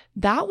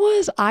 That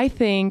was, I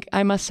think,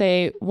 I must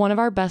say, one of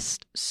our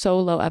best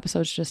solo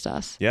episodes, just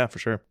us. Yeah, for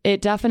sure.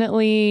 It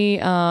definitely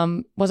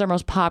was our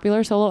most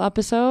popular solo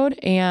episode,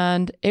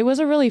 and it was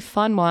a really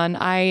fun one.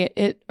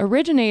 It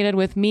originated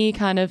with me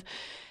kind of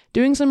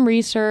doing some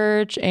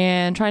research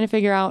and trying to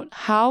figure out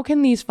how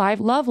can these 5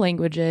 love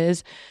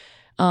languages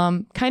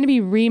kind of be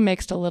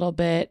remixed a little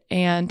bit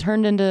and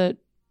turned into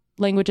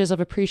languages of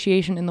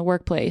appreciation in the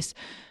workplace.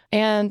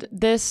 And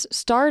this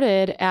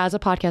started as a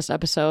podcast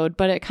episode,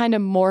 but it kind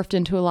of morphed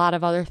into a lot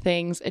of other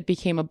things. It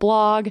became a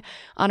blog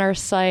on our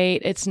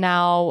site. It's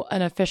now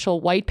an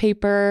official white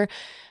paper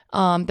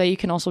that you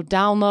can also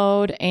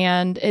download.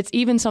 And it's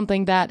even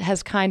something that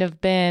has kind of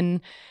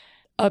been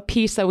a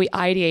piece that we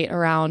ideate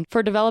around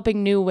for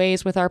developing new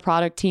ways with our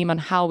product team on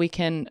how we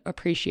can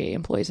appreciate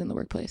employees in the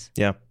workplace.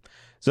 Yeah.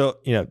 So,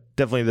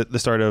 definitely the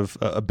start of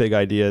a big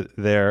idea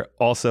there.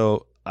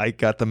 Also, I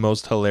got the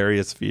most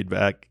hilarious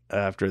feedback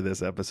after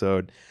this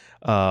episode.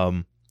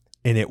 And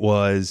it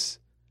was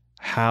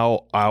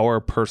how our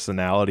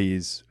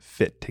personalities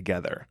fit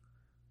together.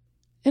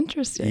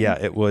 Interesting. Yeah,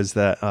 it was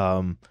that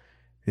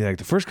like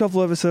the first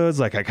couple episodes,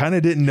 like I kind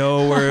of didn't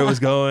know where it was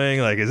going.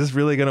 Like, is this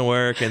really going to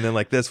work? And then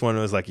like this one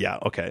was like, yeah,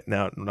 okay,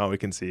 now we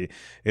can see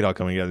it all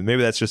coming together.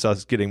 Maybe that's just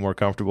us getting more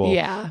comfortable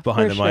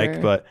behind the mic.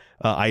 Sure. But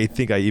I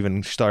think I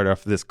even started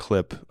off this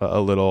clip a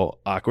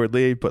little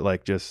awkwardly, but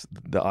like just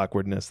the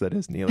awkwardness that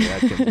is Neely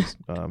Atkins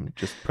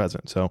just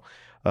present. So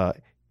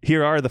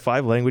here are the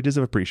 5 languages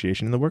of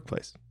appreciation in the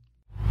workplace.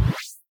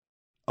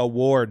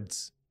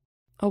 Awards.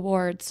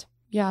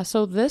 Yeah.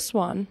 So this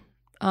one,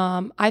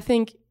 I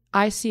think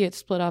I see it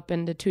split up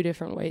into 2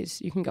 different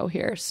ways you can go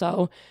here.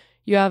 So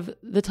you have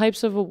the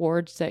types of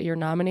awards that you're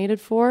nominated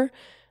for,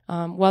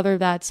 whether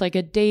that's like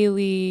a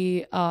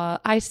daily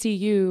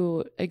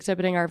ICU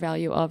exhibiting our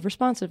value of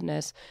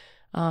responsiveness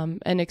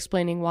and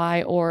explaining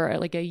why, or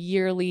like a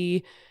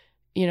yearly,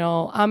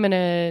 I'm going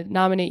to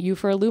nominate you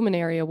for a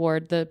Luminary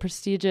Award, the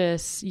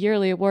prestigious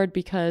yearly award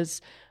because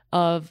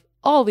of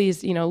all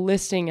these,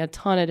 listing a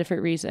ton of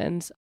different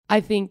reasons. I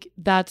think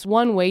that's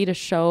one way to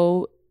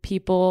show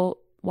people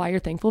why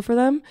you're thankful for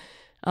them.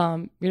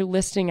 You're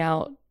listing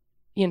out,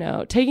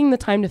 taking the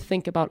time to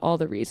think about all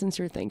the reasons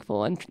you're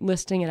thankful and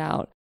listing it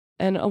out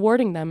and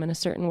awarding them in a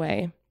certain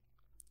way.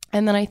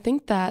 And then I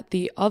think that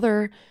the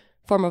other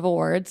form of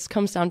awards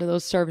comes down to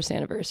those service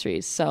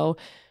anniversaries. So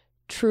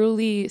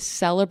truly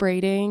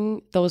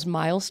celebrating those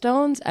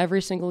milestones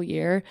every single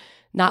year,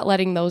 not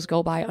letting those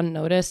go by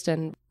unnoticed,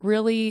 and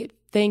really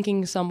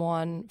thanking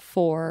someone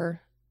for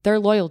their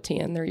loyalty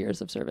and their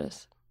years of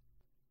service.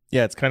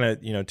 Yeah, it's kind of,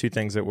 2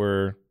 things that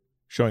we're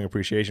showing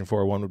appreciation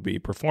for. One would be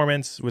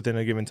performance within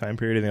a given time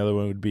period, and the other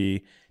one would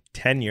be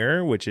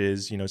tenure, which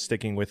is,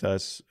 sticking with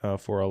us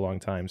for a long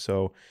time.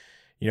 So,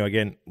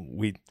 again,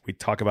 we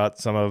talk about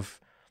some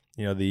of,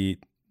 the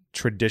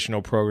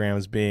traditional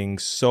programs being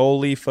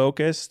solely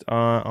focused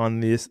on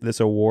this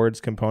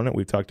awards component.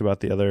 We've talked about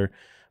the other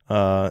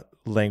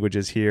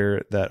languages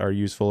here that are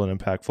useful and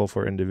impactful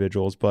for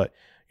individuals, but,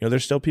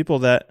 there's still people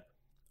that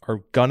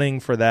are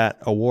gunning for that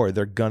award.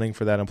 They're gunning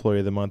for that Employee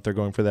of the Month. They're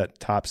going for that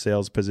top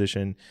sales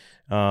position.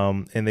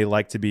 And they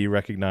like to be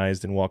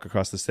recognized and walk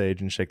across the stage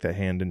and shake that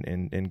hand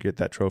and get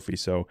that trophy.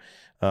 So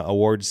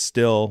awards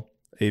still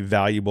a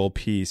valuable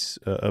piece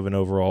of an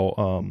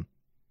overall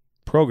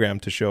program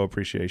to show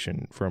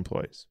appreciation for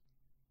employees.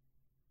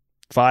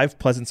 5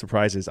 pleasant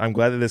surprises. I'm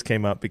glad that this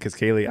came up because,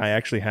 Kaylee, I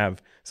actually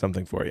have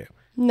something for you.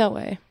 No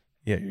way.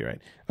 Yeah, you're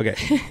right.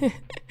 Okay.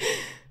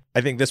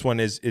 I think this one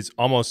is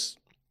almost...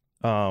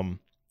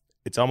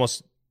 it's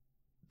almost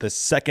the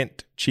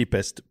second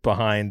cheapest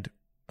behind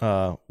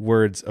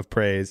words of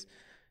praise.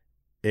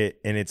 And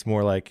it's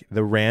more like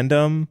the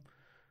random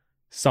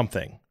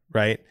something,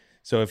 right?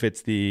 So if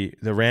it's the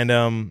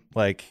random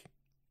like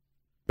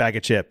bag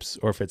of chips,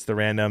 or if it's the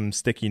random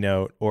sticky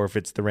note, or if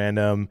it's the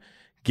random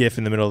GIF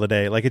in the middle of the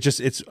day, like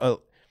it's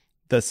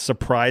the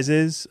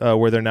surprises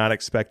where they're not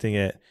expecting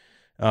it,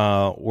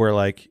 where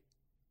like,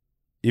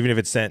 even if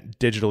it's sent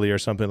digitally or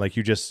something, like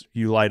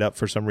you light up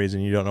for some reason,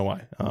 you don't know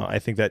why. I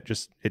think that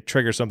it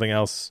triggers something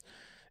else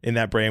in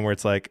that brain where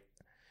it's like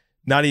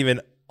not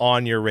even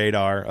on your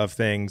radar of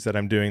things that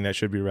I'm doing that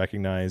should be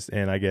recognized,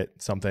 and I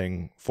get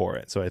something for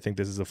it. So I think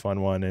this is a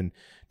fun one and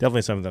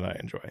definitely something that I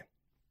enjoy.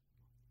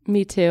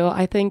 Me too.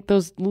 I think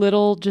those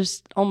little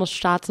just almost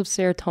shots of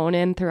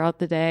serotonin throughout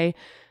the day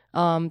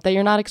that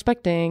you're not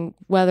expecting,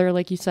 whether,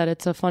 like you said,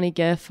 it's a funny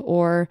GIF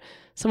or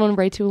someone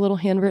writes you a little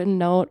handwritten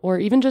note, or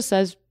even just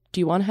says, do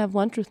you want to have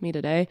lunch with me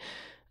today?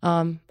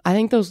 I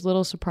think those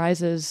little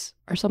surprises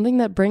are something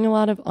that bring a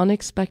lot of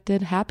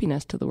unexpected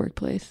happiness to the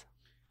workplace.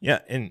 Yeah.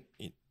 And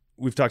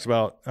we've talked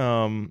about,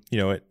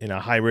 in a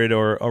hybrid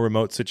or a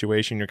remote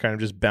situation, you're kind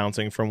of just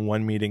bouncing from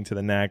one meeting to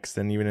the next.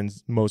 And even in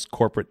most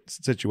corporate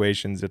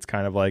situations, it's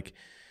kind of like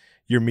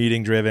you're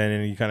meeting driven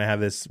and you kind of have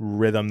this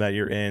rhythm that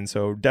you're in.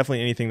 So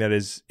definitely anything that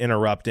is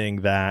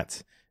interrupting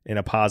that in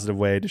a positive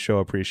way to show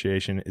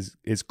appreciation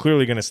is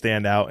clearly going to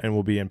stand out and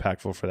will be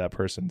impactful for that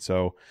person.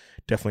 So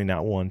definitely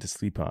not one to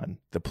sleep on,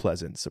 the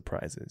pleasant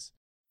surprises.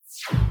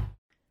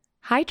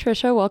 Hi,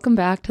 Trisha. Welcome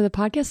back to the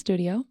podcast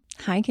studio.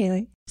 Hi,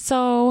 Kaylee.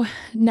 So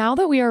now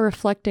that we are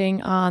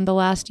reflecting on the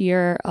last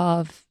year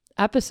of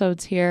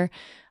episodes here,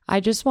 I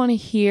just want to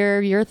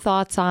hear your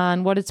thoughts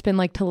on what it's been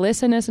like to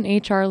listen as an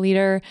HR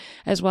leader,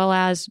 as well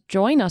as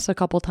join us a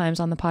couple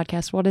times on the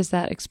podcast. What has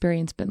that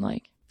experience been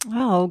like?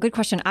 Oh, good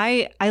question.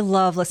 I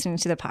love listening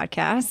to the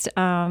podcast.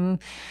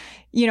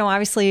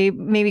 Obviously,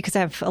 maybe because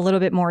I have a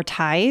little bit more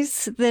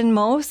ties than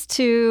most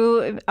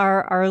to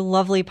our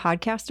lovely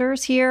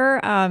podcasters here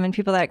and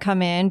people that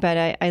come in.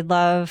 But I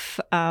love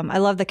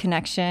the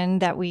connection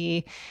that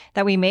we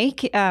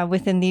make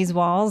within these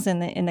walls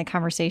and in the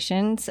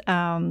conversations.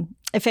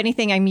 If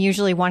anything, I'm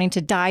usually wanting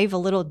to dive a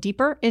little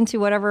deeper into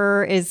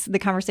whatever is the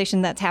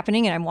conversation that's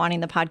happening, and I'm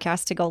wanting the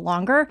podcast to go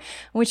longer,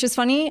 which is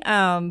funny.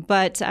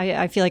 But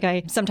I feel like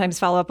I sometimes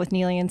follow up with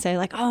Neely and say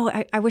like,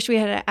 oh, I wish we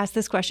had asked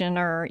this question,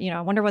 or,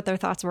 I wonder what their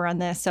thoughts were on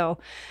this. So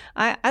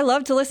I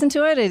love to listen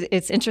to it.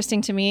 It's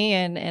interesting to me.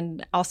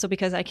 And also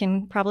because I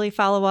can probably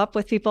follow up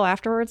with people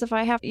afterwards if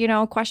I have,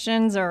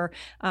 questions or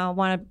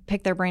want to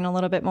pick their brain a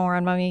little bit more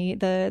on maybe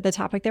the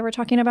topic they were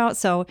talking about.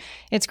 So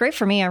it's great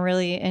for me. I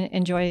really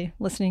enjoy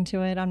listening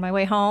to it on my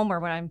way home or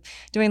when I'm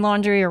doing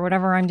laundry or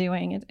whatever I'm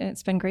doing.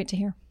 It's been great to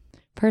hear.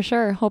 For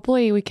sure.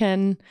 Hopefully we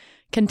can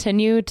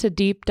continue to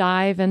deep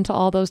dive into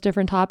all those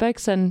different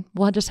topics, and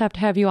we'll just have to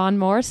have you on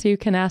more so you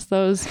can ask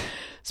those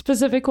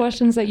specific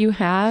questions that you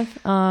have.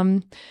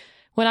 When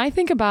I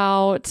think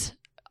about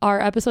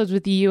our episodes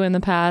with you in the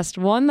past,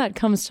 one that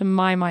comes to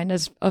my mind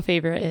as a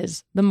favorite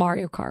is the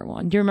Mario Kart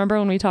one. Do you remember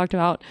when we talked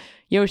about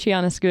Yoshi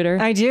on a scooter?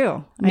 I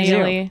do.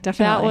 Neely,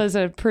 definitely. That was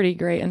a pretty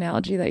great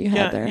analogy that you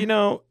had there.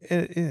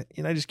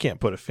 I just can't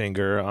put a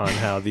finger on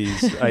how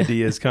these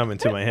ideas come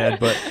into my head,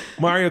 but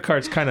Mario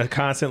Kart's kind of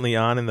constantly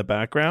on in the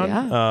background.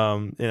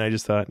 Yeah. And I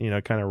just thought,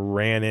 kind of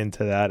ran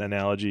into that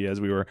analogy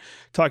as we were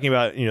talking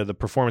about, the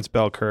performance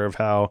bell curve,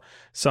 how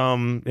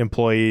some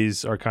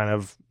employees are kind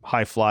of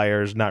high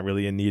flyers, not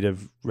really in need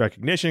of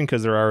recognition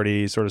because they're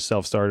already sort of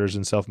self-starters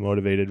and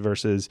self-motivated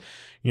versus,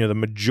 the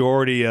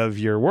majority of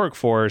your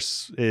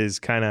workforce is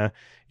kind of,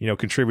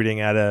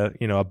 contributing at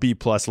a B+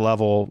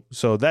 level.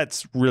 So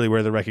that's really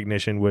where the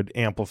recognition would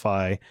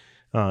amplify,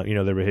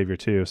 their behavior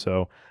too.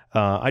 So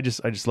I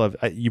just love,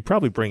 you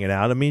probably bring it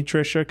out of me,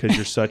 Trisha, because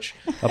you're such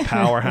a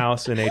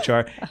powerhouse in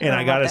HR. And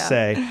I gotta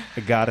say,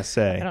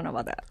 I don't know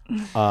about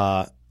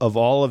that. Of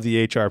all of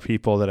the HR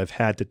people that I've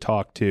had to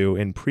talk to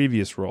in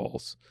previous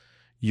roles,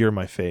 you're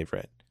my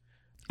favorite.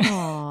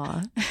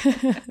 Aww.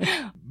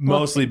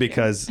 Mostly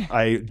because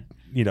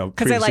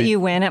because I let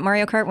you win at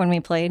Mario Kart when we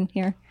played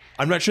here.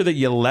 I'm not sure that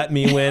you let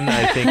me win.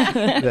 I think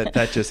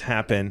that just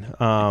happened.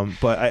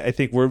 But I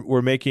think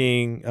we're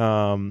making,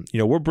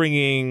 we're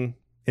bringing,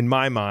 in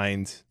my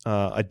mind,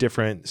 a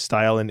different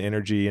style and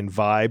energy and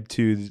vibe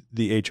to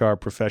the HR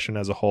profession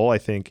as a whole. I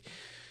think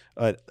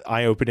an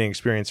eye-opening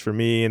experience for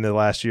me in the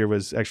last year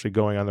was actually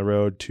going on the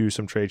road to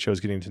some trade shows,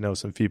 getting to know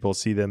some people,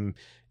 see them,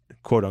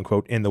 quote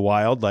unquote, in the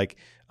wild. Like,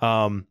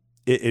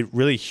 it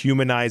really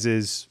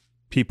humanizes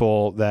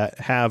people that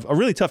have a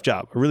really tough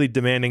job, a really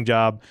demanding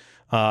job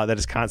that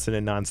is constant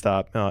and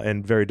nonstop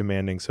and very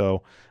demanding.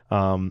 So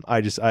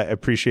I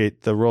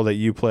appreciate the role that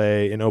you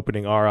play in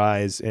opening our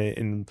eyes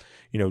in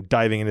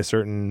diving into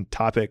certain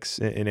topics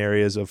in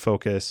areas of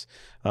focus,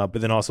 but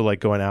then also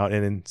like going out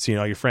and seeing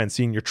all your friends,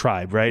 seeing your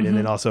tribe, right? Mm-hmm. And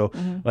then also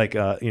like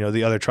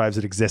the other tribes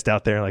that exist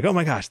out there, like, oh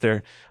my gosh,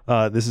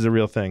 this is a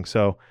real thing.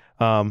 So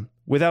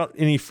without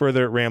any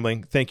further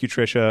rambling, thank you,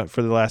 Trisha,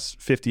 for the last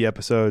 50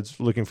 episodes.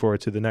 Looking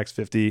forward to the next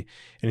 50.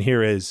 And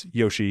here is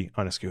Yoshi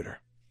on a scooter.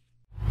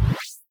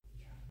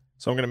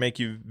 So I'm going to make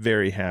you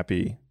very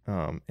happy,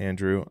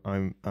 Andrew.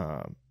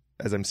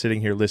 As I'm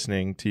sitting here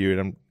listening to you, and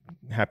I'm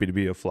happy to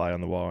be a fly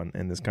on the wall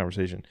in this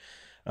conversation.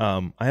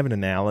 I have an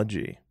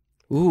analogy.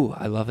 Ooh,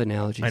 I love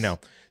analogies. I know.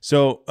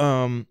 So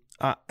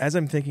as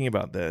I'm thinking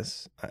about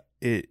this,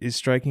 it is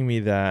striking me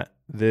that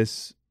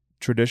this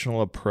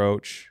traditional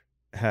approach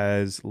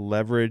has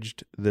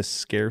leveraged the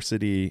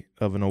scarcity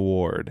of an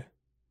award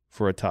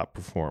for a top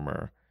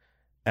performer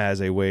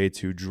as a way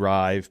to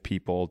drive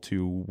people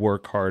to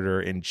work harder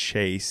and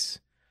chase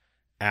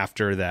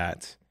after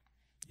that,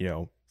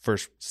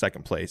 first,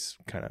 second place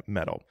kind of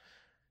medal.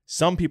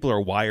 Some people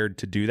are wired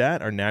to do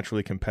that, are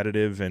naturally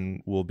competitive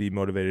and will be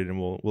motivated and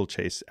will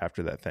chase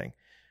after that thing.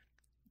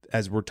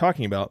 As we're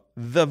talking about,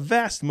 the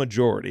vast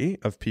majority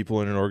of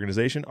people in an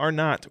organization are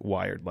not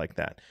wired like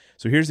that.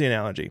 So here's the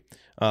analogy.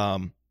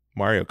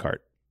 Mario Kart.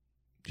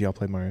 Do y'all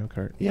play Mario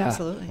Kart? Yeah,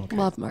 absolutely. Okay.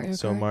 Love Mario Kart.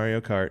 So Mario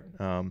Kart,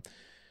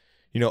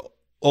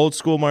 old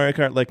school Mario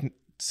Kart, like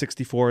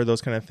 64,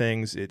 those kind of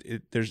things.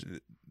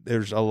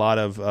 There's a lot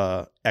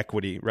of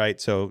equity, right?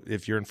 So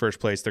if you're in first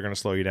place, they're going to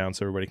slow you down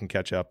so everybody can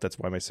catch up. That's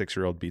why my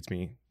 6-year-old beats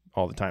me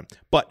all the time.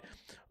 But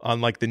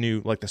unlike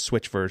the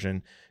Switch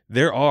version,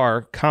 there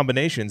are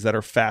combinations that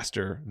are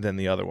faster than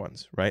the other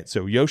ones, right?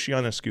 So Yoshi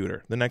on a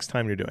scooter, the next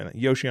time you're doing that,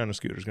 Yoshi on a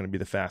scooter is going to be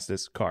the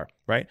fastest car,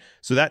 right?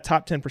 So that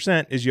top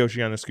 10% is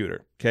Yoshi on a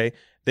scooter, okay?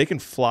 They can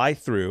fly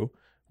through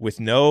with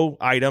no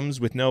items,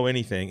 with no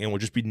anything, and will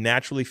just be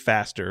naturally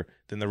faster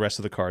than the rest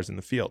of the cars in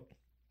the field.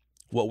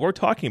 What we're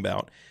talking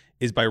about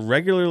is by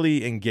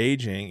regularly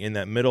engaging in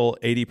that middle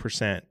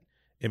 80%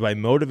 and by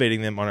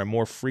motivating them on a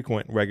more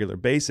frequent, regular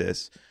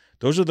basis,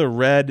 those are the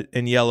red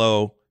and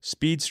yellow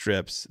speed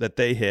strips that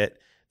they hit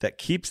that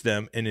keeps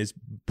them and is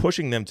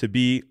pushing them to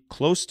be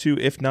close to,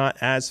 if not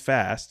as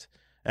fast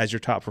as your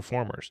top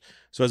performers.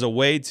 So as a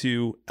way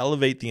to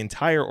elevate the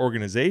entire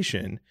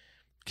organization,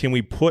 can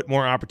we put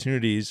more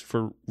opportunities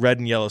for red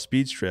and yellow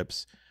speed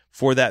strips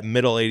for that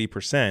middle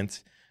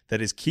 80%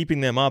 that is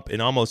keeping them up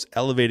and almost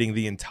elevating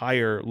the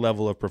entire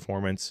level of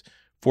performance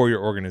for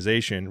your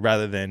organization,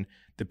 rather than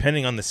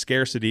depending on the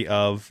scarcity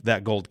of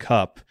that gold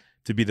cup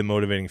to be the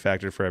motivating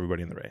factor for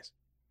everybody in the race?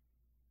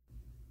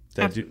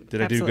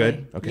 Did I do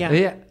good?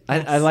 Okay. Yeah,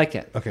 I like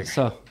it. Okay.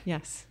 So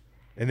yes.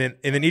 And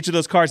then each of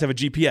those cars have a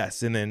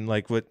GPS, and then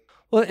like what?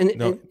 Well,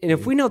 and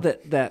if we know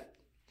that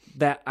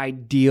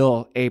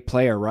ideal A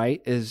player,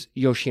 right, is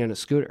Yoshi on a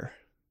scooter.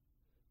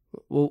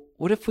 Well,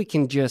 what if we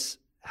can just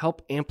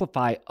help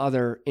amplify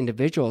other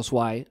individuals?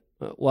 Why?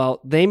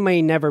 Well, they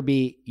may never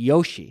be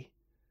Yoshi.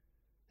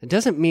 It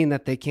doesn't mean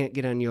that they can't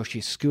get on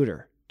Yoshi's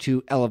scooter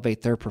to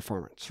elevate their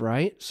performance,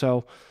 right?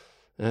 So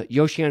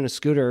Yoshi on a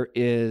scooter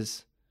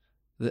is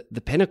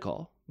the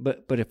pinnacle,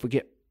 but if we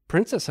get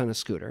Princess on a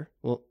scooter,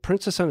 well,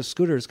 Princess on a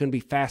scooter is going to be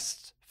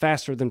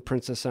faster than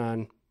Princess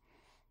on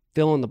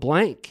fill in the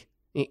blank,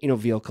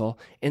 vehicle,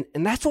 and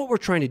that's what we're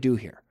trying to do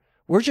here.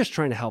 We're just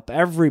trying to help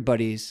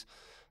elevate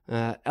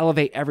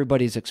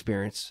everybody's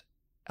experience,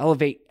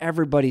 elevate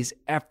everybody's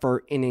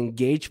effort and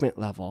engagement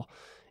level,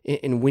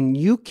 and when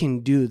you can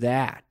do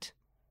that,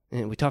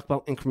 and we talk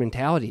about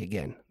incrementality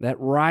again, that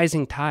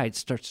rising tide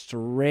starts to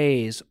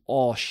raise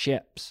all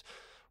ships.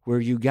 Where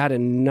you got to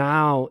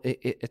now,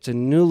 it's a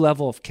new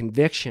level of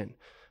conviction.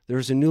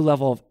 There's a new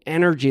level of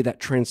energy that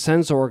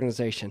transcends the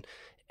organization.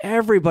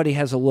 Everybody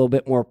has a little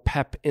bit more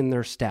pep in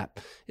their step,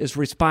 is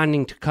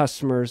responding to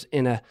customers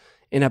in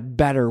a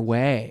better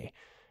way.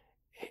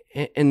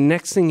 And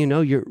next thing you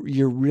know,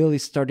 you're really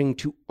starting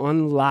to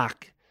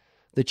unlock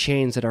the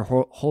chains that are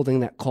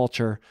holding that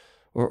culture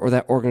or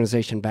that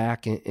organization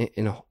back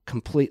in a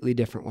completely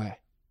different way.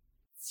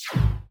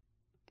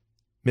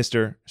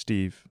 Mr.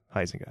 Steve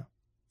Huizenga,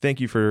 thank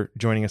you for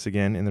joining us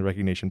again in the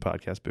Recognition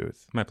Podcast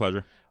booth. My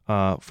pleasure.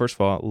 First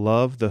of all,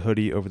 love the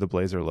hoodie over the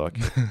blazer look.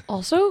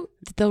 Also,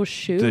 those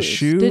shoes. The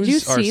shoes Did you are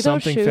see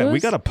something those shoes? We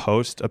got to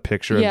post a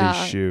picture of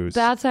these shoes.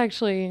 That's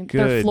actually, Good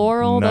they're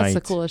floral. night. That's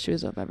the coolest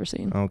shoes I've ever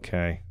seen.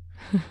 Okay.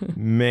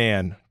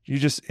 Man, you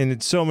just, in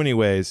so many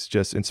ways,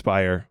 just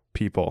inspire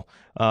people.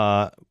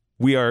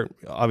 We are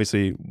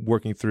obviously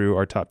working through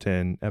our top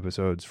 10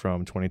 episodes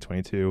from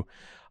 2022.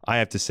 I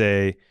have to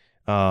say,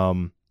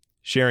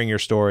 sharing your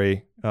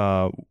story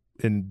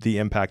and the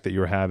impact that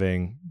you're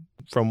having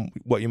from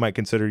what you might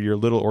consider your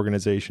little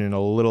organization in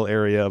a little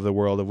area of the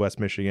world of West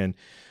Michigan,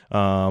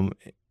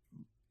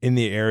 in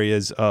the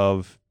areas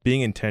of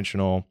being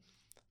intentional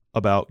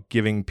about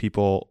giving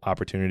people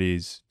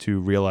opportunities to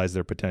realize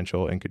their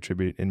potential and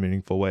contribute in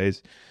meaningful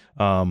ways.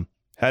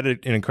 Had an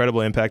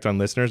incredible impact on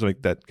listeners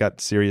that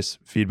got serious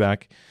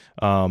feedback.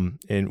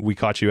 And we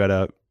caught you at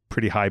a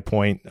pretty high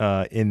point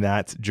in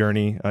that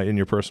journey, in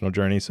your personal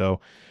journey. So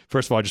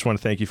first of all, I just want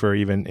to thank you for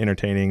even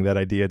entertaining that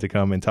idea to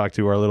come and talk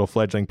to our little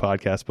fledgling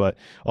podcast, but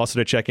also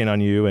to check in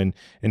on you and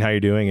how you're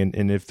doing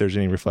and if there's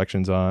any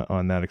reflections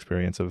on that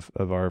experience of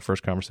our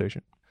first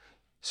conversation.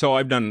 So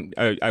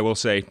I will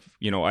say,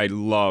 I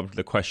loved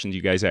the questions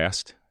you guys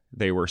asked.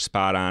 They were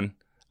spot on.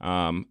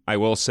 I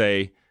will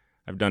say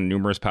I've done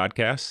numerous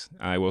podcasts.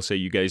 I will say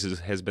you guys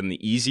has been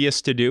the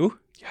easiest to do.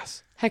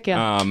 Yes. Heck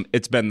yeah.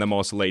 It's been the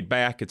most laid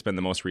back. It's been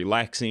the most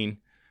relaxing.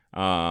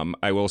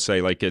 I will say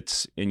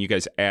and you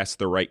guys asked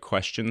the right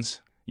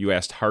questions. You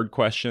asked hard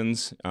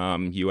questions.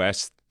 You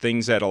asked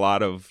things that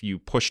you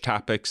push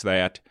topics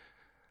that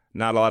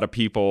not a lot of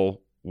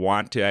people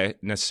want to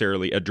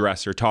necessarily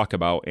address or talk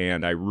about.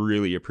 And I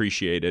really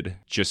appreciated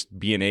just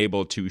being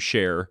able to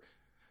share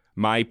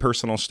my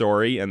personal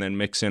story and then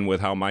mix in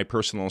with how my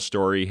personal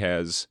story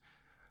has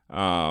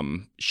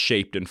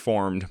shaped and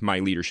formed my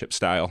leadership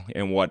style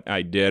and what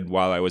I did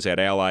while I was at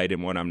Allied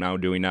and what I'm now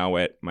doing now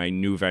at my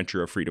new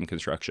venture of Freedom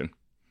Construction.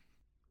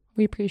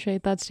 We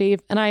appreciate that,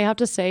 Steve. And I have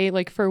to say,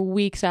 for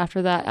weeks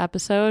after that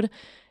episode,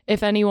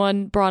 if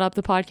anyone brought up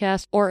the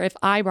podcast or if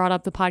I brought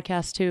up the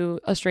podcast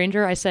to a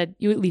stranger, I said,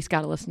 you at least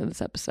got to listen to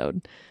this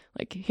episode.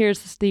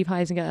 Here's the Steve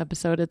Huizenga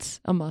episode. It's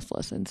a must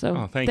listen.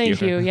 So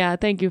thank you. Yeah,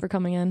 thank you for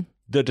coming in.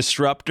 The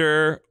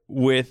disruptor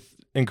with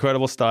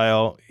incredible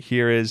style.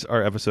 Here is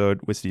our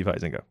episode with Steve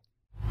Huizenga.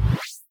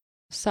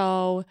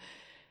 So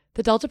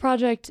the Delta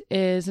Project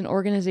is an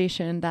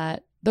organization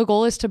that the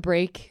goal is to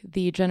break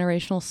the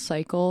generational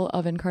cycle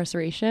of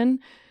incarceration.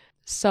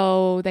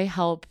 So they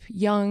help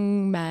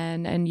young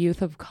men and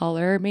youth of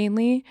color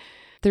mainly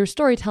through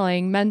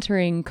storytelling,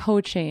 mentoring,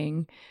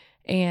 coaching.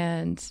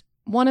 And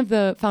one of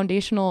the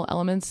foundational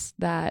elements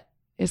that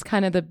is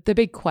kind of the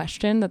big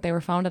question that they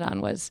were founded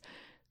on was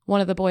one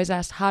of the boys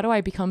asked, how do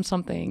I become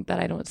something that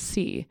I don't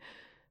see?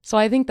 So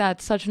I think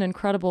that's such an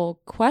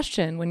incredible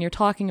question when you're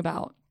talking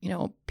about,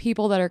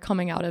 people that are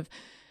coming out of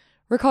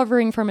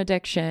recovering from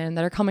addiction,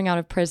 that are coming out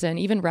of prison,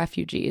 even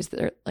refugees, that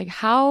are like,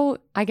 how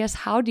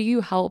do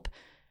you help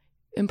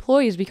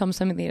employees become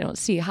something they don't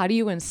see? How do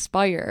you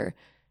inspire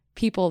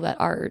people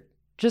that are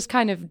just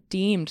kind of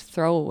deemed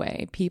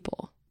throwaway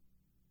people?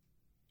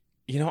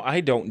 I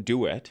don't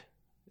do it.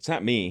 It's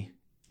not me.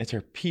 It's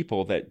our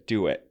people that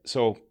do it.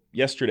 So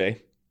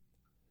yesterday,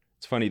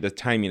 it's funny, the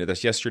timing of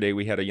this. Yesterday,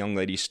 we had a young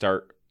lady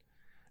start,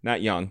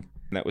 not young,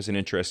 and that was an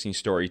interesting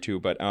story too,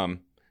 but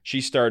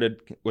she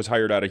was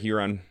hired out of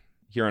Huron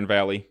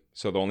Valley,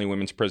 so the only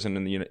women's prison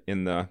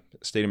in the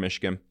state of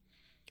Michigan.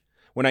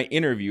 When I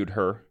interviewed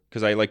her,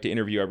 because I like to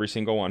interview every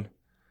single one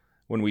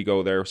when we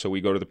go there, so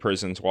we go to the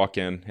prisons, walk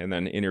in, and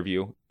then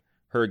interview.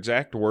 Her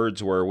exact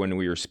words were, when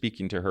we were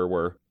speaking to her,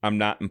 were, "I'm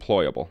not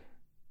employable."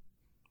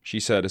 She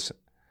said,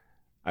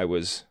 "I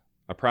was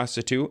a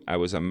prostitute, I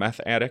was a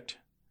meth addict,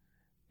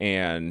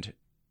 and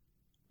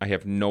I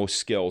have no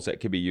skills that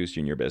could be used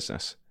in your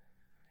business."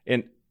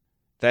 And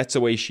that's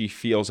the way she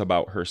feels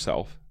about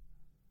herself.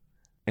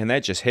 And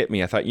that just hit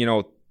me. I thought,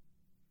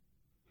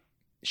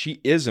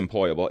 she is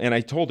employable. And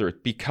I told her,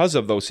 because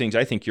of those things,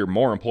 I think you're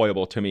more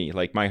employable to me.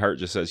 Like, my heart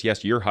just says,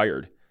 yes, you're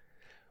hired.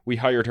 We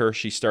hired her.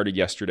 She started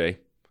yesterday.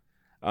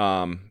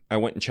 I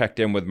went and checked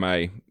in with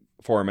my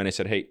foreman. I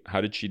said, "Hey, how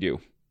did she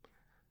do?"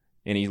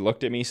 And he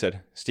looked at me and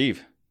said,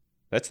 "Steve,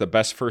 that's the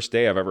best first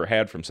day I've ever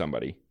had from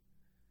somebody."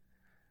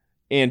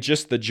 And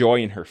just the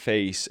joy in her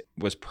face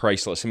was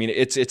priceless. I mean,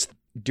 it's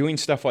doing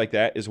stuff like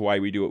that is why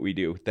we do what we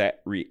do.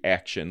 That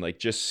reaction, like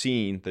just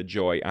seeing the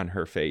joy on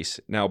her face.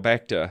 Now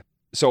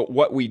so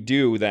what we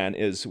do then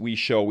is we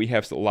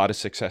have a lot of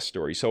success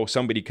stories. So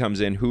somebody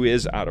comes in who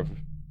is out of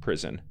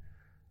prison.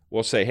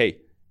 We'll say,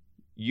 "Hey,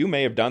 you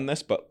may have done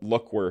this, but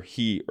look where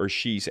he or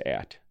she's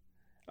at."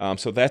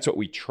 So that's what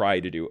we try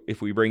to do.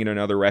 If we bring in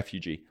another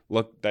refugee,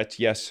 look,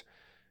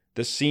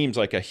 this seems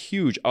like a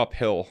huge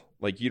uphill,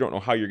 like you don't know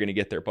how you're going to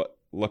get there, but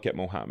look at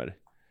Mohammed.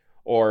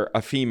 Or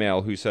a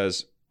female who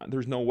says,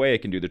 "There's no way I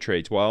can do the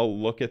trades."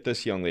 Well, look at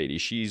this young lady.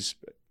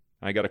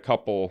 I got a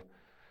couple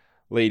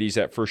ladies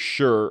that for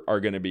sure are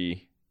going to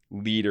be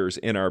leaders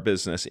in our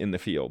business in the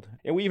field.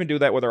 And we even do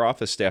that with our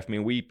office staff. I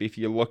mean, if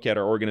you look at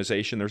our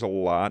organization, there's a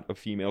lot of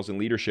females in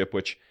leadership,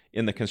 which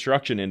in the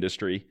construction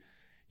industry,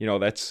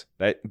 that's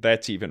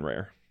even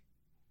rare.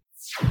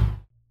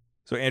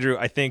 So Andrew,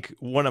 I think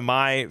one of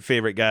my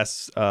favorite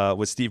guests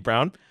was Steve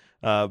Brown,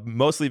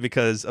 mostly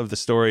because of the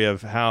story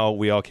of how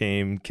we all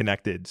came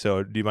connected.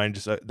 So do you mind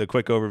just the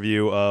quick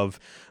overview of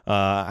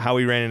how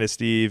we ran into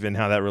Steve and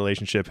how that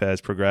relationship has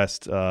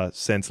progressed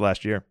since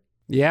last year?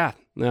 Yeah.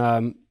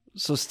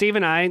 So Steve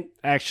and I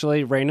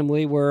actually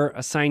randomly were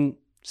assigned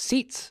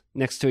seats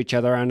next to each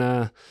other on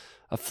a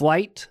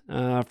flight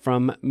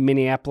from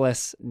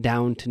Minneapolis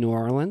down to New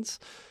Orleans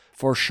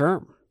for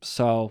SHRM.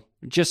 So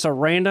just a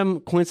random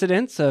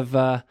coincidence of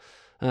a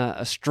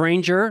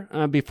stranger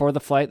before the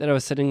flight that I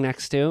was sitting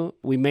next to.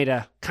 We made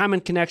a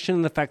common connection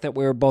in the fact that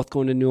we were both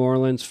going to New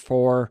Orleans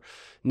for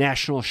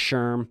National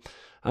SHRM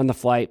on the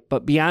flight.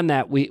 But beyond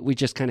that, we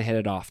just kind of hit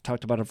it off,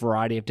 talked about a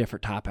variety of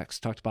different topics,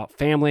 talked about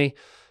family,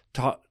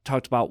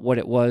 talked about what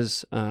it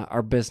was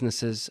our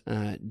businesses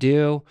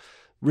do,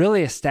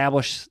 really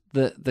established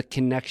the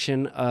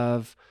connection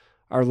of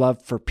our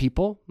love for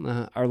people,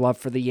 our love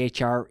for the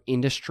HR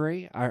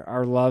industry,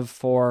 our love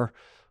for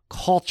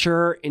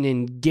culture and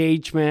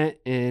engagement,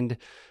 and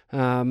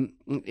how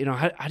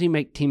do you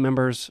make team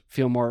members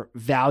feel more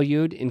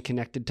valued and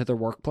connected to their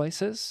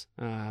workplaces?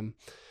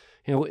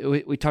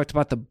 We talked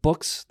about the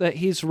books that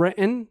he's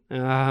written,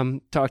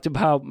 talked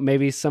about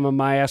maybe some of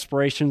my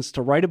aspirations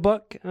to write a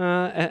book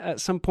at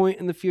some point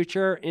in the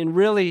future, and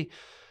really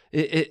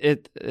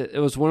it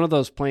was one of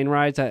those plane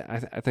rides.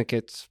 I think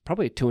it's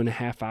probably a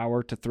 2.5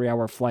 hour to 3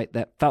 hour flight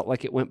that felt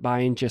like it went by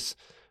in just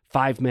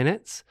 5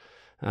 minutes.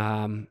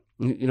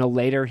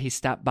 Later he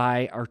stopped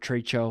by our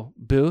trade show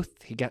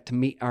booth. He got to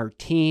meet our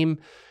team,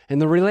 and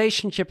the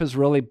relationship has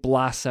really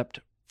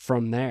blossomed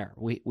from there.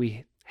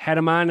 We had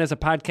him on as a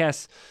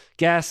podcast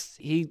guest.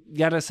 He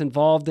got us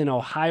involved in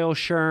Ohio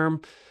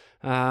SHRM.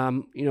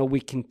 We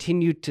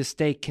continue to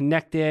stay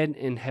connected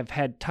and have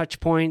had touch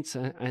points.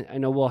 I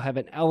know we'll have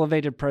an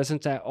elevated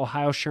presence at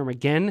Ohio SHRM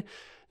again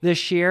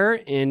this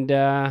year, and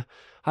I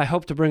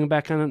hope to bring him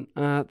back on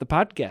the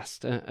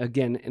podcast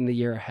again in the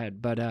year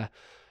ahead. But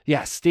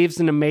Steve's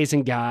an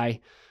amazing guy.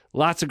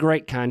 Lots of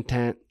great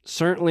content.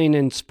 Certainly an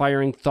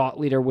inspiring thought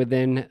leader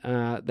within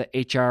the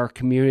HR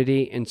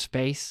community and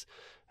space,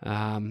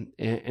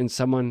 and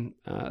someone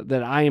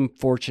that I am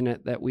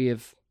fortunate that we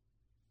have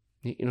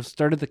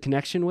started the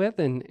connection with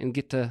and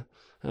get to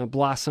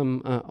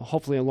blossom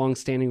hopefully a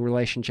long-standing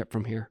relationship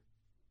from here.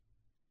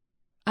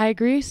 I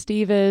agree.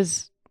 Steve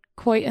is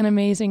quite an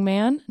amazing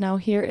man. Now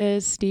here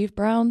is Steve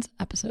Brown's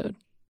episode.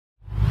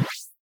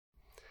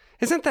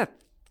 Isn't that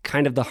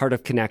kind of the heart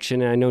of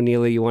connection? And I know,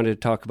 Neely, you wanted to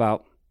talk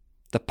about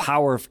the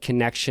power of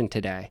connection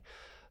today.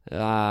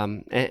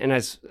 And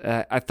as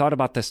I thought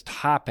about this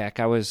topic,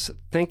 I was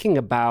thinking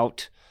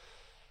about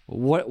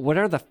what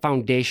are the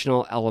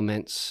foundational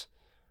elements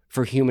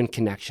for human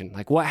connection?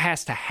 Like what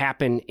has to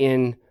happen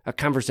in a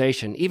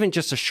conversation, even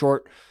just a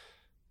short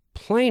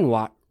plane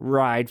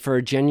ride for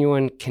a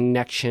genuine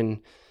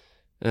connection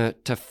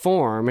to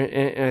form?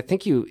 And I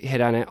think you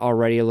hit on it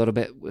already a little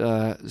bit,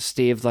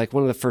 Steve. Like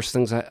one of the first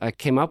things I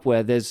came up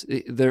with is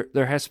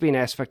there has to be an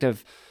aspect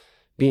of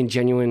being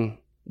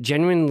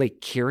genuinely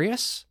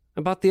curious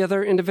about the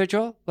other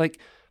individual. Like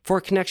for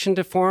a connection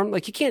to form,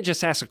 like you can't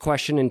just ask a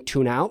question and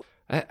tune out.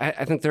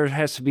 I think there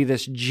has to be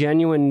this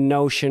genuine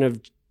notion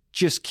of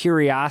just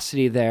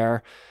curiosity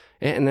there.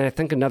 And then I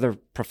think another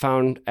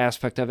profound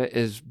aspect of it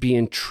is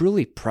being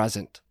truly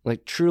present,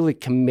 like truly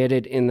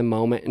committed in the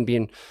moment and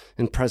being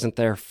present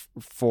there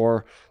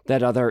for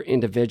that other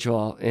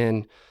individual.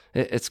 And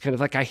it's kind of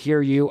like, I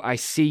hear you, I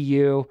see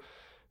you.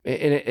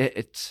 And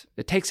it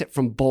takes it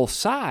from both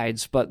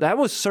sides. But that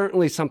was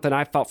certainly something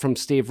I felt from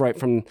Steve right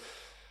from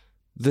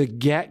the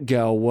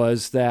get-go,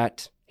 was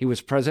that he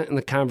was present in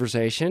the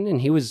conversation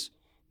and he was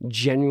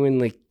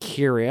genuinely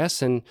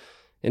curious. And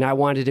I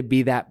wanted to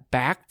be that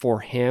back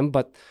for him.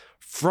 But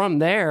from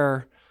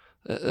there,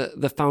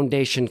 the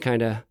foundation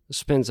kind of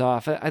spins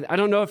off. I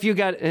don't know if you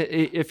have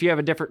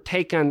a different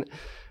take on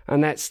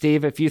that,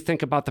 Steve, if you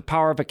think about the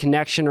power of a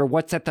connection or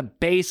what's at the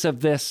base of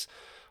this,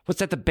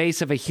 what's at the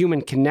base of a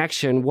human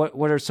connection?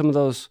 What are some of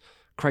those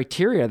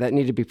criteria that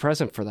need to be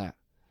present for that?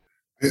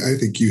 I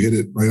think you hit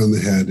it right on the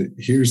head.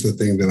 Here's the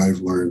thing that I've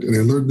learned, and I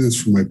learned this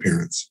from my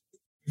parents.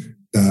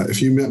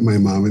 If you met my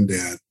mom and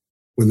dad,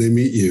 when they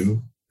meet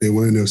you, they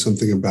want to know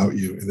something about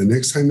you. And the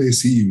next time they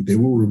see you, they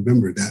will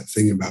remember that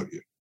thing about you.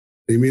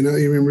 They may not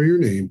even remember your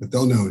name, but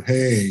they'll know,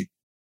 hey,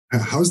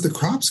 how's the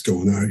crops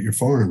going out at your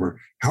farm? Or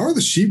how are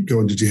the sheep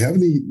going? Did you have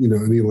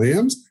any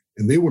lambs?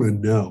 And they want to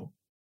know.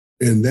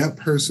 And that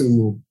person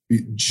will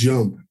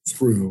jump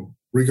through,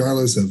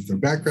 regardless of their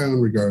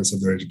background, regardless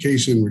of their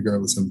education,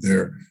 regardless of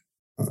their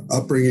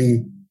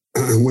upbringing.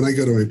 When I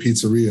go to my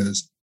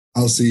pizzerias,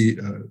 I'll see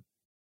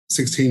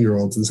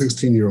 16-year-olds, and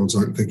 16-year-olds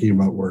aren't thinking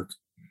about work.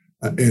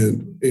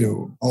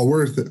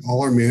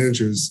 All our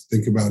managers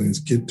think about is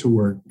get to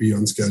work, be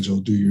on schedule,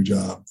 do your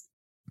job.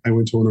 I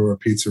went to one of our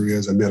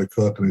pizzerias, I met a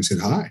cook, and I said,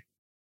 hi,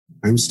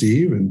 I'm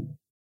Steve. And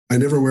I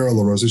never wear a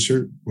La Rosa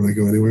shirt when I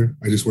go anywhere.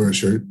 I just wear a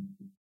shirt.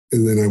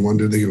 And then I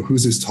wondered, they go,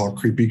 who's this tall,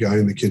 creepy guy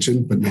in the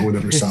kitchen? But no one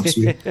ever stops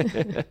me.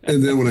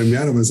 And then when I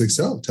met him, I was like,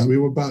 so tell me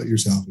about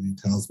yourself. And he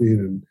tells me,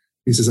 and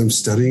he says, I'm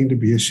studying to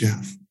be a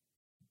chef.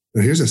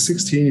 Now here's a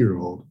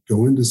 16-year-old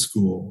going to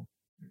school,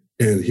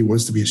 and he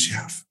wants to be a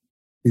chef.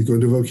 He's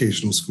going to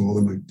vocational school.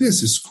 I'm like,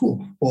 this is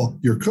cool. Well,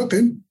 you're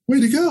cooking.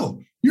 Way to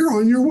go. You're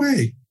on your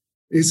way.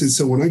 He said,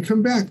 so when I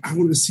come back, I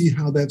want to see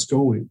how that's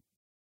going.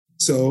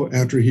 So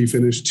after he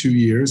finished 2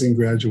 years and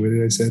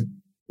graduated, I said,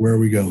 where are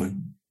we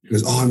going? He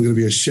goes, I'm going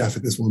to be a chef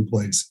at this one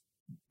place.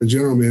 The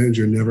general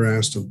manager never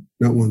asked him,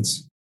 not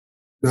once.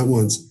 Not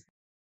once.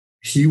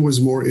 He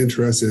was more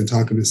interested in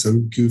talking to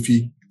some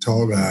goofy,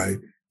 tall guy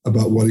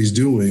about what he's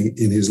doing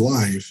in his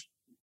life.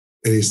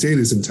 And he stayed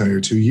his entire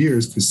 2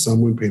 years because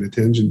someone paid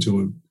attention to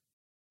him.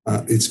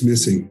 It's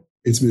missing.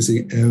 It's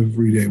missing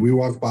every day. We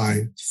walk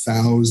by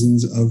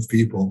thousands of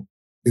people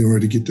in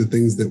order to get to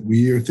things that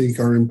we think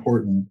are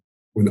important,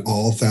 when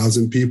all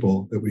 1,000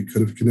 people that we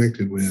could have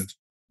connected with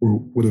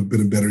would have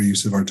been a better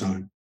use of our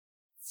time.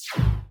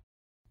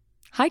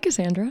 Hi,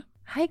 Cassandra.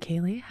 Hi,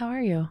 Kaylee. How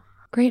are you?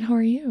 Great. How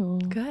are you?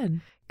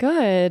 Good.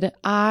 Good.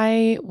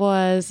 I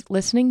was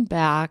listening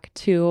back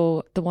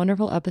to the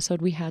wonderful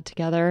episode we had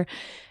together,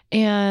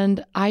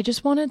 and I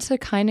just wanted to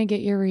kind of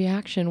get your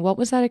reaction. What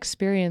was that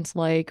experience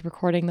like,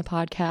 recording the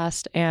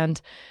podcast and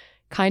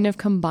kind of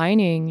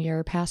combining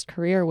your past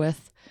career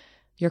with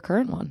your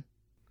current one?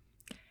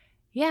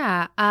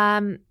 Yeah.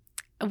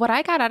 What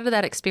I got out of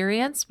that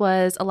experience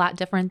was a lot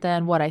different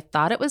than what I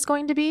thought it was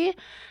going to be.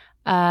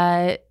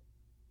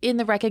 In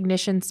the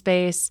recognition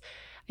space,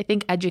 I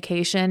think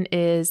education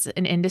is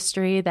an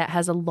industry that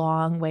has a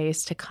long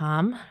ways to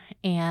come.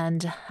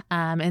 And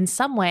in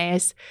some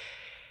ways,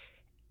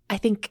 I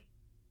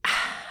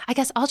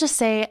guess I'll just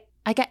say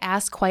I get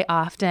asked quite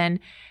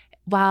often,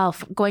 while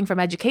going from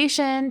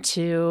education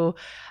to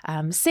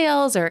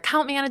sales or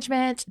account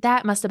management,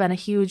 that must have been a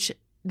huge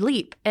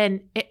leap.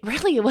 And it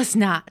really was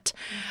not.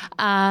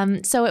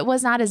 So it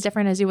was not as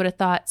different as you would have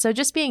thought. So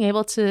just being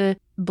able to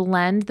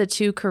blend the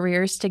two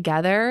careers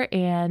together,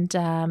 and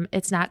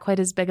it's not quite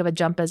as big of a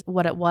jump as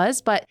what it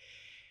was, but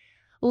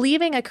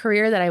leaving a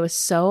career that I was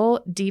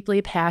so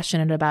deeply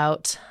passionate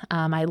about,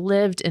 I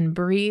lived and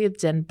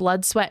breathed and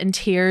blood, sweat, and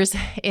tears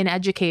in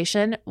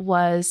education,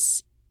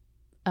 was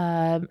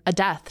a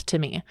death to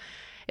me.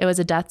 It was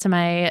a death to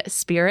my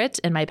spirit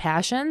and my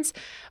passions.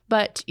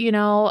 But,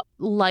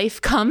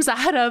 life comes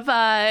out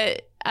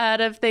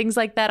of things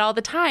like that all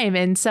the time.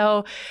 And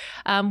so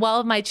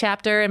while my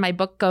chapter in my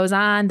book goes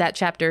on, that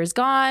chapter is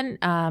gone,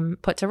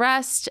 put to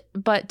rest,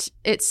 but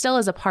it still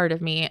is a part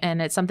of me,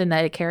 and it's something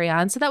that I carry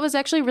on. So that was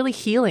actually really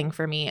healing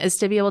for me, is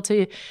to be able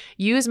to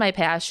use my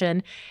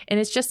passion, and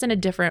it's just in a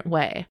different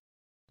way.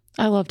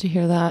 I love to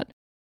hear that.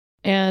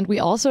 And we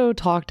also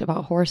talked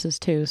about horses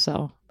too.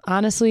 So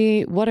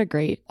Honestly, what a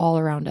great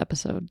all-around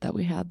episode that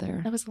we had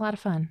there. That was a lot of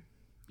fun.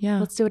 Yeah.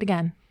 Let's do it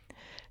again.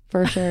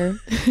 For sure.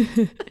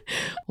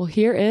 Well,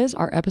 here is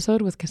our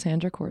episode with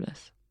Cassandra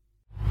Cordes.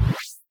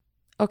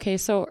 Okay,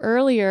 so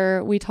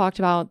earlier we talked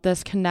about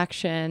this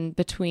connection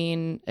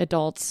between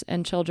adults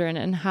and children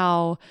and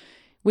how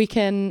we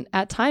can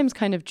at times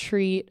kind of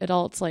treat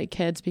adults like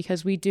kids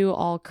because we do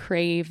all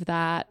crave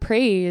that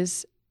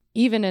praise,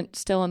 even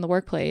still in the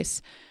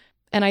workplace.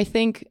 And I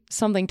think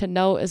something to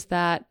note is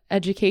that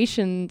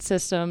education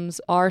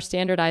systems are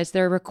standardized.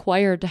 They're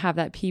required to have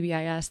that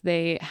PBIS.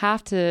 They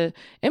have to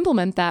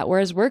implement that,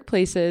 whereas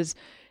workplaces,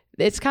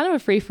 it's kind of a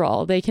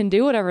free-for-all. They can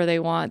do whatever they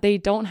want. They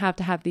don't have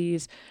to have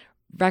these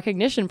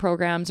recognition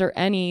programs or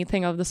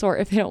anything of the sort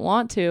if they don't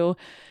want to.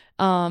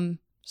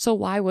 So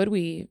why would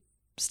we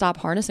stop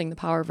harnessing the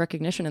power of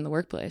recognition in the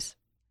workplace?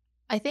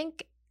 I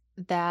think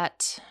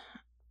that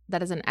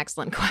is an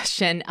excellent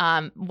question.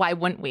 Why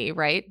wouldn't we,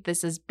 right?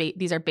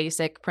 These are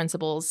basic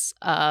principles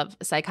of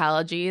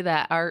psychology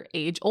that are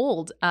age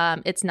old.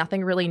 It's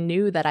nothing really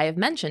new that I have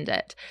mentioned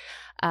it.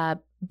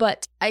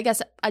 But I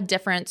guess a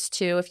difference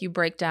too, if you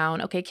break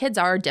down, okay, kids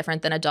are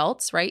different than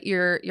adults, right?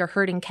 You're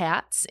herding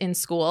cats in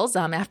schools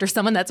after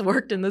someone that's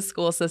worked in the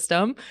school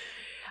system.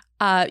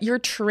 You're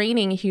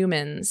training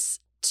humans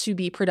to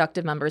be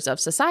productive members of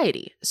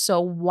society.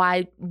 So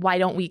why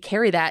don't we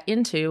carry that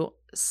into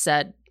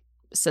said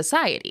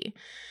society,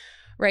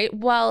 right?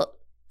 Well,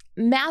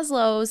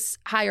 Maslow's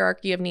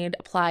hierarchy of need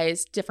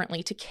applies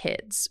differently to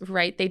kids,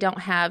 right?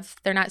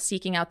 They're not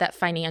seeking out that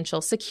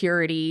financial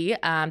security.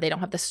 They don't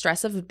have the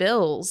stress of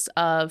bills,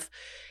 of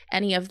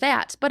any of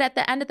that. But at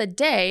the end of the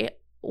day,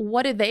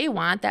 what do they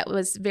want? That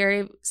was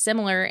very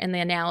similar in the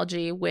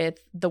analogy with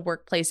the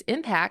workplace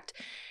impact,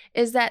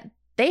 is that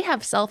they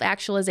have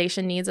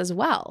self-actualization needs as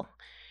well.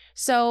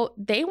 So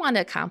they want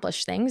to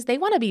accomplish things. They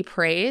want to be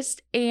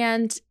praised.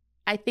 And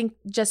I think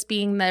just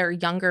being their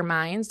younger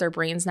minds, their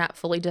brains not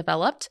fully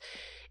developed,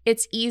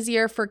 it's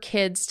easier for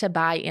kids to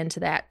buy into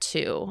that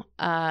too.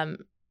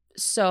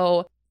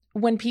 So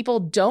when people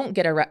don't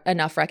get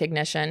enough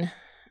recognition,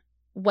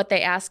 what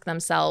they ask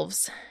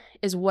themselves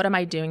is, what am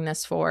I doing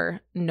this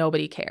for?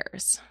 Nobody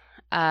cares.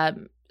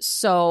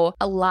 So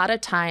a lot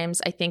of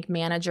times I think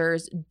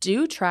managers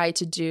do try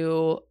to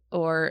do,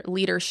 or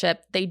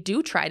leadership, they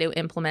do try to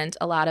implement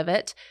a lot of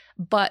it.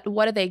 But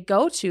what do they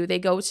go to? They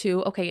go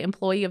to, okay,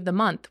 employee of the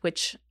month,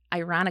 which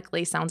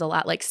ironically sounds a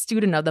lot like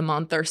student of the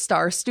month or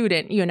star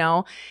student,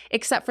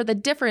 except for the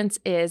difference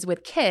is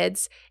with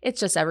kids, it's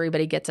just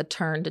everybody gets a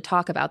turn to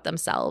talk about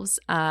themselves.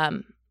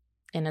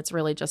 And it's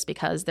really just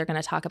because they're going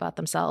to talk about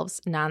themselves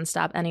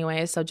nonstop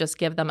anyway. So just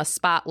give them a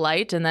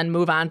spotlight and then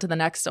move on to the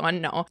next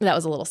one. No, that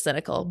was a little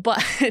cynical,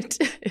 but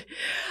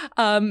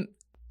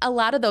a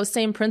lot of those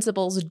same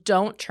principles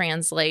don't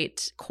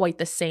translate quite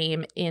the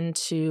same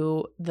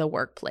into the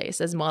workplace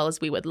as well as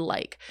we would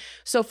like.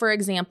 So for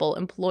example,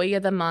 employee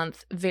of the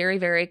month, very,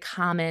 very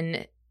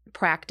common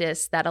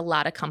practice that a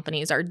lot of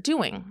companies are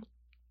doing.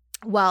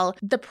 Well,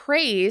 the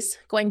praise,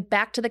 going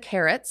back to the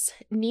carrots,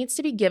 needs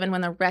to be given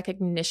when the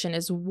recognition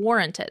is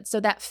warranted. So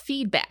that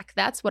feedback,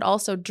 that's what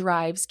also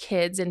drives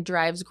kids and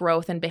drives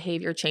growth and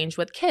behavior change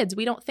with kids.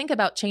 We don't think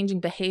about changing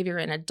behavior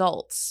in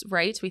adults,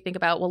 right? We think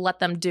about, well, let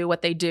them do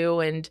what they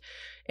do and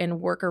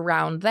work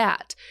around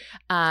that.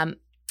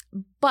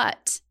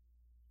 But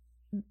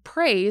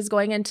praise,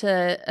 going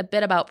into a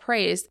bit about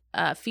praise,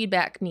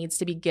 feedback needs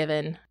to be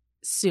given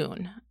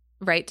soon,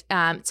 right?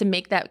 To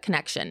make that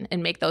connection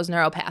and make those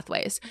neural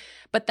pathways.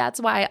 But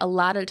that's why a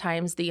lot of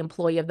times the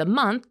employee of the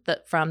month,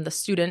 from the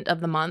student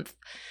of the month,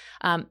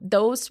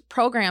 those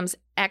programs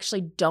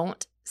actually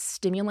don't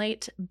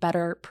stimulate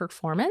better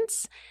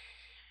performance.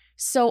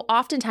 So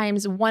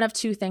oftentimes one of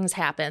two things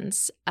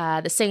happens.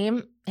 The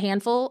same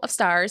handful of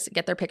stars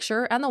get their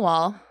picture on the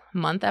wall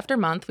month after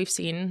month. We've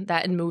seen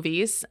that in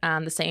movies.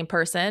 The same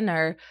person,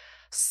 or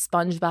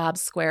SpongeBob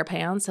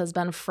SquarePants, has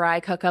been Fry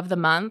Cook of the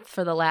Month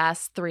for the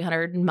last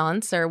 300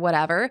 months or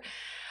whatever.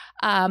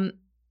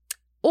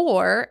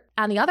 Or,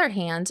 on the other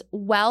hand,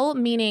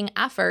 well-meaning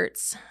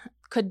efforts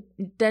could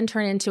then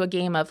turn into a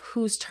game of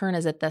whose turn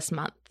is it this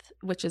month,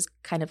 which is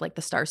kind of like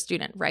the star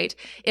student, right?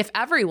 If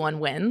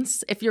everyone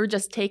wins, if you're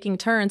just taking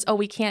turns,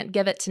 we can't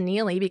give it to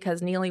Neely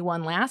because Neely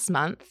won last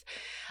month.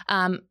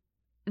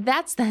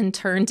 That's then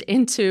turned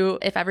into,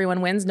 if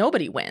everyone wins,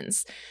 nobody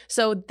wins.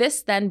 So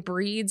this then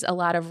breeds a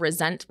lot of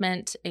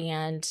resentment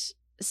and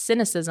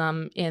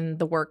cynicism in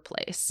the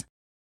workplace.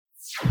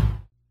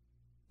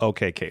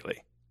 Okay, Kaylee.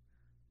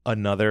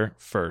 Another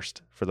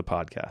first for the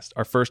podcast.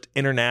 Our first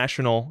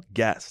international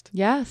guest.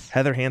 Yes.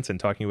 Heather Hansen,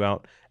 talking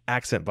about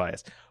accent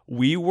bias.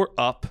 We were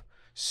up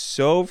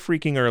so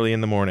freaking early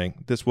in the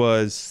morning. This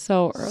was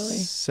so early,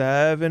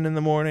 7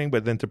 a.m,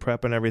 but then to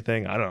prep and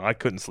everything, I don't know, I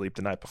couldn't sleep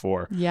the night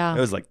before. Yeah. It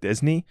was like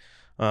Disney.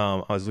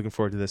 I was looking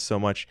forward to this so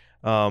much.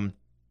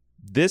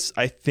 This,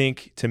 I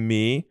think, to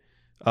me,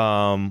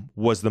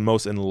 was the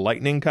most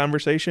enlightening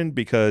conversation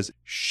because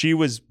she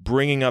was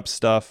bringing up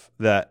stuff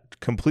that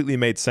completely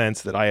made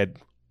sense that I had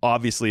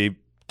obviously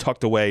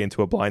tucked away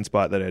into a blind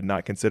spot that I had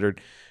not considered.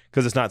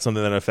 because it's not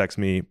something that affects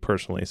me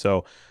personally.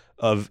 So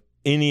of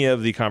any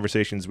of the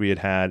conversations we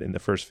had in the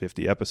first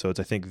 50 episodes,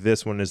 I think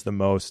this one is the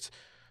most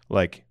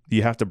like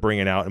you have to bring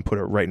it out and put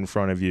it right in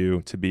front of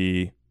you to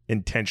be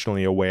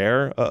intentionally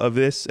aware of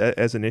this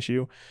as an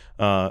issue,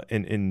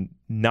 and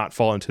not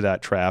fall into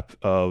that trap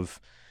of,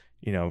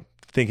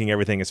 thinking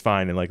everything is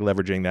fine and like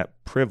leveraging that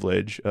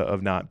privilege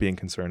of not being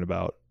concerned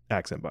about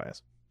accent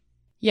bias.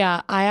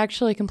 Yeah, I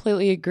actually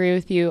completely agree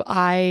with you.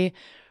 I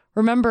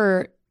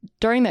remember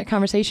during that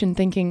conversation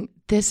thinking,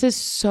 this is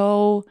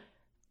so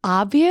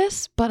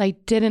obvious, but I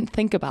didn't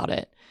think about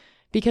it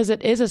because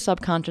it is a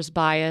subconscious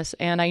bias.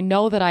 And I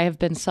know that I have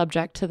been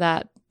subject to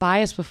that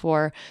bias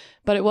before,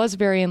 but it was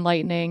very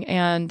enlightening.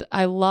 And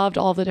I loved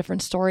all the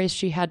different stories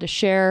she had to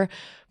share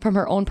from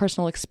her own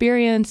personal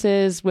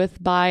experiences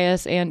with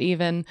bias and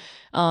even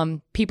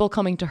people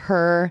coming to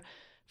her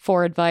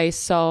for advice.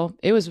 So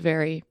it was a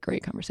very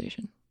great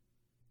conversation.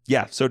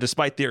 Yeah. So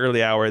despite the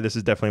early hour, this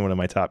is definitely one of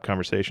my top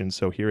conversations.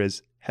 So here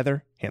is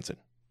Heather Hansen.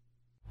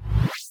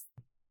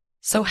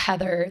 So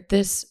Heather,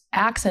 this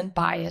accent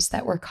bias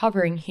that we're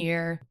covering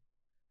here,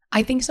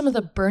 I think some of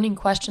the burning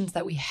questions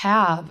that we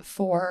have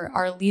for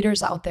our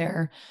leaders out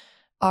there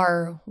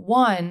are,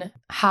 one,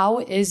 how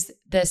is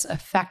this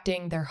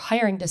affecting their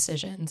hiring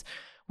decisions?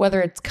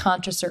 Whether it's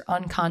conscious or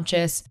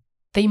unconscious,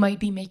 they might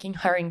be making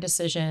hiring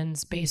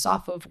decisions based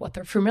off of what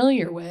they're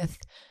familiar with.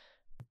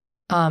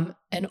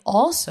 And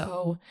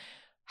also,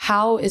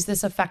 how is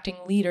this affecting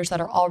leaders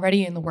that are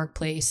already in the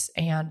workplace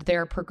and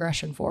their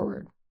progression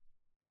forward?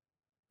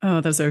 Oh,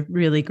 those are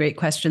really great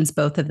questions,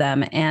 both of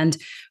them. And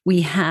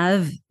we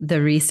have the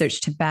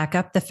research to back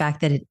up the fact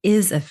that it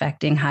is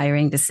affecting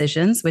hiring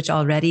decisions, which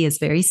already is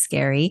very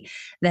scary,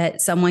 that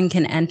someone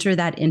can enter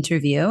that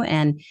interview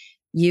and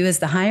you as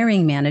the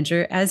hiring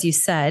manager, as you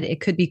said,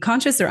 it could be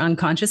conscious or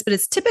unconscious, but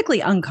it's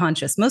typically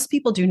unconscious. Most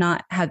people do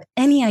not have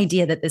any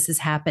idea that this is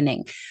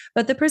happening,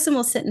 but the person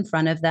will sit in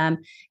front of them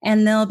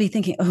and they'll be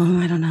thinking, oh,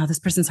 I don't know, this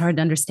person's hard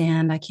to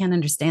understand. I can't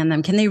understand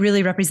them. Can they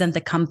really represent the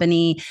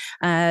company?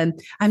 I'm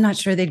not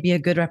sure they'd be a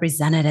good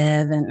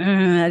representative.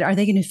 And are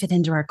they going to fit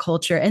into our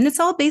culture? And it's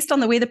all based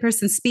on the way the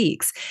person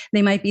speaks.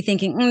 They might be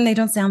thinking, they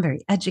don't sound very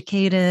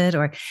educated,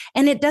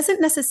 and it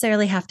doesn't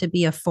necessarily have to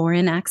be a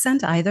foreign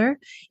accent either.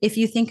 If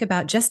you think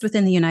about just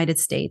within the United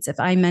States, if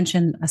I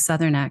mention a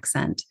Southern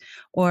accent,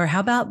 or how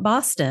about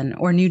Boston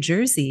or New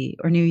Jersey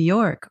or New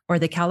York or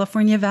the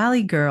California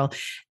Valley Girl,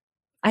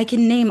 I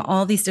can name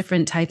all these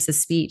different types of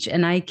speech,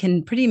 and I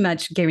can pretty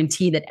much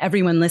guarantee that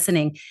everyone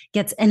listening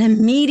gets an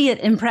immediate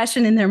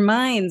impression in their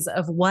minds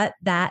of what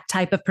that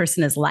type of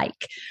person is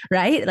like,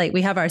 right? Like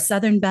we have our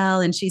Southern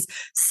belle and she's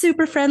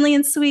super friendly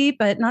and sweet,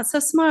 but not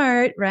so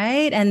smart,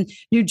 right? And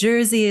New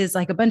Jersey is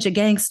like a bunch of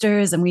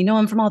gangsters and we know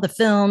them from all the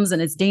films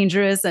and it's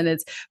dangerous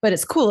but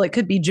it's cool. It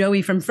could be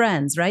Joey from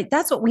Friends, right?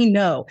 That's what we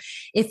know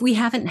if we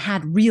haven't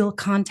had real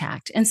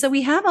contact. And so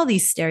we have all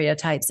these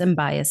stereotypes and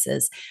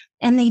biases.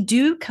 And they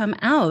do come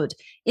out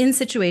in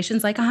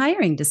situations like a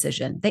hiring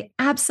decision. They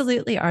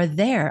absolutely are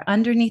there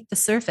underneath the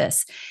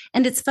surface.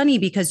 And it's funny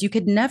because you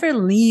could never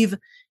leave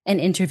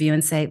an interview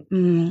and say,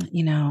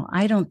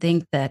 I don't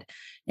think that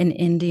an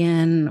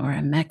Indian or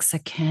a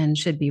Mexican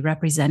should be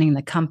representing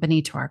the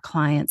company to our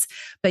clients.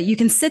 But you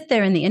can sit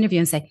there in the interview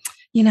and say,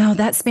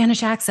 that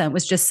Spanish accent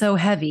was just so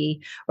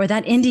heavy, or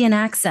that Indian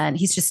accent,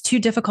 he's just too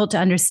difficult to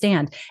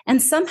understand.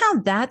 And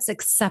somehow that's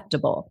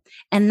acceptable.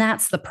 And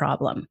that's the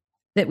problem.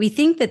 That we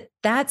think that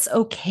that's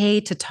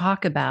okay to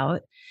talk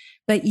about,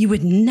 but you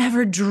would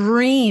never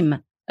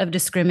dream of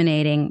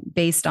discriminating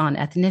based on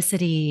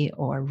ethnicity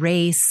or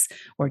race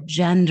or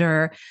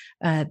gender.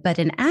 But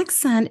an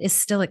accent is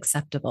still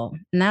acceptable.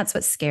 And that's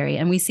what's scary.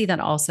 And we see that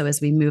also as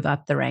we move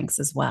up the ranks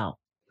as well.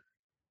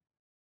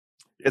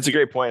 It's a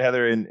great point,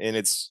 Heather. And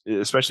it's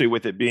especially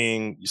with it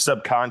being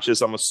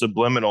subconscious, almost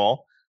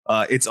subliminal.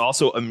 It's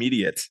also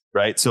immediate,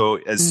 right? So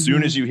as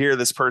soon as you hear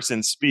this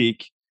person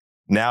speak,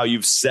 now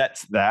you've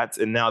set that,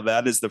 and now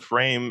that is the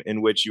frame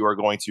in which you are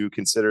going to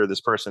consider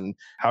this person,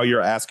 how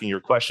you're asking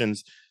your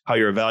questions, how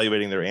you're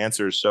evaluating their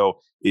answers. So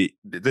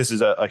this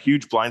is a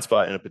huge blind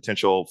spot and a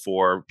potential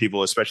for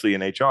people, especially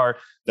in HR,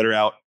 that are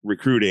out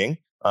recruiting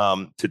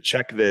to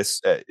check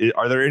this.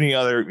 Are there any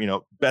other,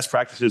 best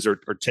practices or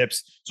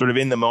tips sort of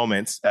in the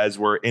moment as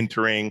we're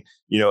entering,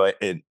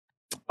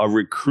 a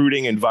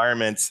recruiting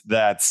environment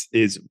that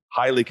is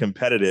highly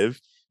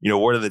competitive?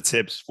 What are the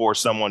tips for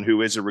someone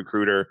who is a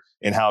recruiter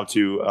and how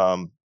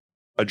to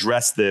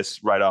address this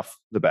right off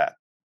the bat?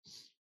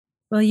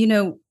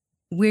 Well,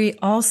 we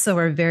also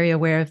are very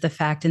aware of the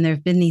fact, and there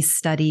have been these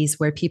studies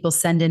where people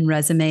send in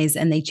resumes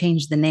and they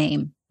change the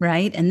name,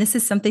 right? And this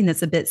is something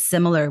that's a bit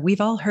similar.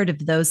 We've all heard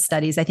of those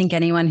studies. I think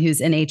anyone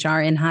who's in HR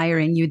in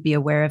hiring, you'd be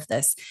aware of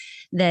this,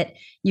 that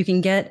you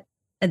can get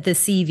the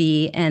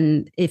CV,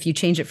 and if you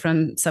change it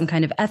from some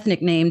kind of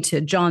ethnic name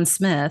to John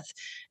Smith,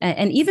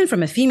 and even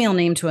from a female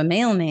name to a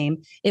male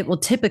name, it will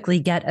typically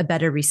get a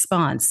better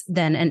response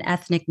than an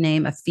ethnic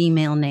name, a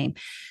female name.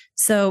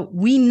 So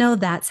we know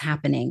that's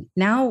happening.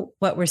 Now,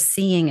 what we're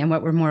seeing and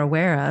what we're more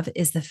aware of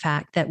is the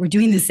fact that we're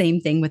doing the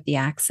same thing with the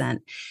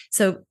accent.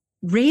 So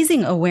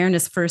raising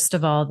awareness, first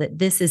of all, that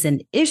this is an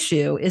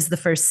issue is the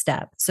first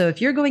step. So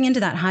if you're going into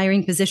that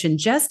hiring position,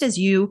 just as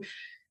you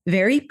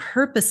very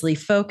purposely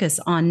focus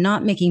on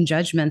not making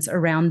judgments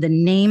around the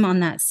name on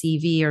that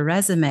CV or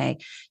resume,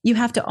 you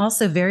have to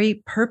also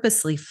very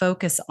purposely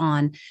focus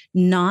on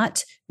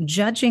not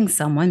judging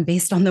someone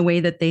based on the way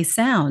that they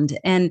sound.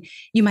 And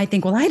you might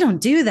think, well, I don't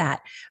do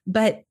that,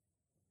 but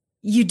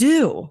you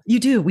do.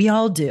 We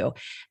all do.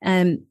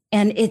 And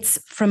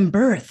it's from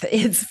birth.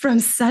 It's from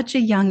such a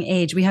young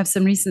age. We have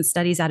some recent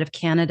studies out of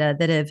Canada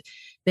that have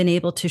been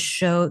able to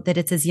show that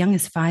it's as young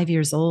as 5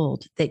 years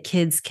old that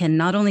kids can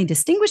not only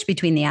distinguish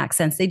between the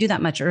accents, they do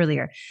that much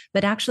earlier,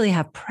 but actually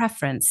have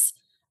preference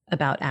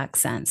about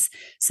accents.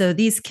 So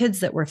these kids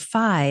that were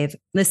 5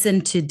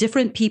 listened to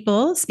different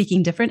people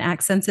speaking different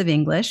accents of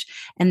English,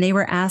 and they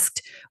were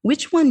asked,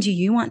 which one do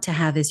you want to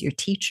have as your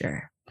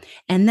teacher?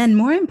 And then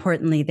more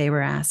importantly, they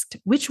were asked,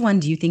 which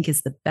one do you think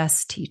is the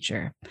best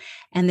teacher?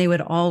 And they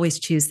would always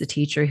choose the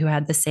teacher who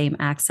had the same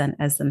accent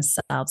as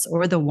themselves,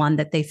 or the one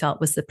that they felt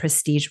was the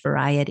prestige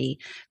variety.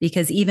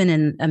 Because even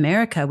in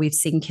America, we've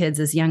seen kids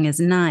as young as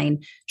 9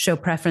 show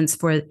preference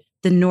for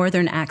the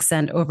Northern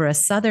accent over a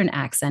Southern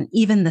accent.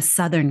 Even the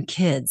Southern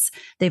kids,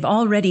 they've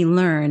already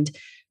learned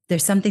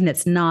there's something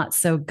that's not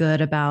so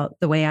good about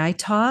the way I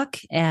talk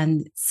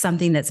and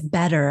something that's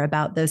better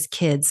about those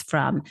kids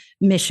from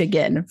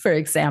Michigan, for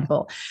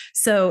example.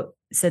 So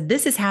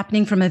this is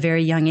happening from a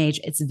very young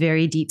age. It's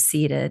very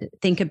deep-seated.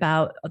 Think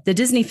about the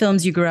Disney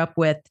films you grew up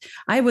with.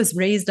 I was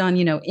raised on,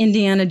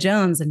 Indiana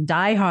Jones and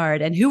Die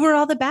Hard. And who were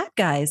all the bad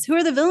guys? Who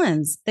are the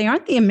villains? They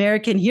aren't the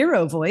American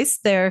hero voice.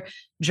 They're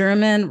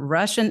German,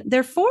 Russian.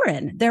 They're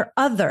foreign. They're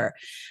other.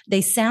 They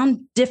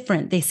sound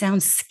different. They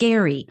sound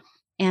scary.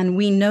 And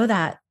we know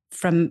that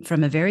from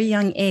a very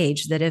young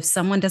age, that if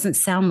someone doesn't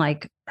sound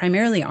like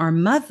primarily our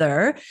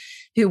mother,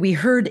 who we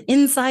heard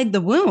inside the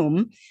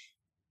womb,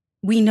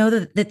 we know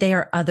that they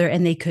are other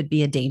and they could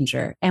be a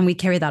danger. And we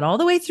carry that all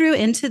the way through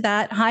into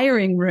that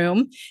hiring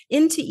room,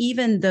 into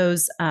even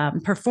those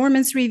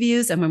performance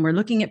reviews. And when we're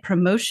looking at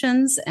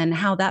promotions and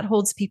how that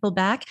holds people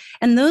back.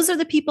 And those are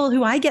the people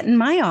who I get in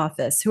my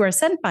office who are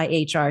sent by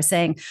HR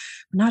saying,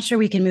 I'm not sure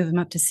we can move him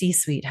up to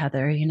C-suite,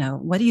 Heather.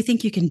 What do you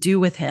think you can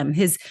do with him?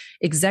 His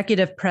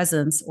executive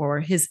presence or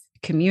his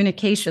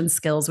communication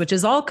skills, which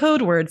is all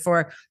code word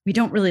for, we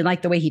don't really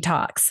like the way he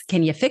talks.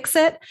 Can you fix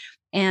it?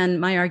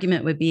 And my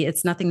argument would be,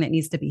 it's nothing that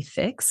needs to be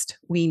fixed.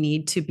 We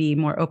need to be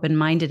more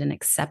open-minded and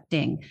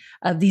accepting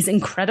of these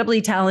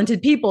incredibly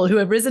talented people who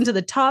have risen to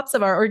the tops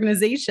of our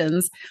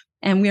organizations.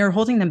 And we are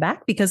holding them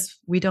back because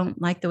we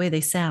don't like the way they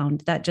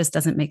sound. That just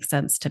doesn't make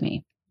sense to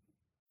me.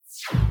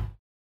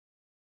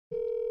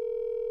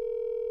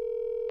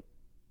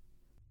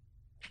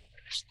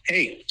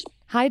 Hey.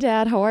 Hi,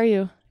 Dad. How are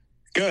you?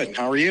 Good.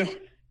 How are you?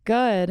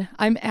 Good.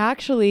 I'm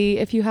actually,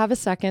 if you have a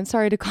second,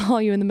 sorry to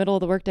call you in the middle of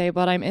the workday,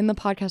 but I'm in the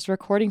podcast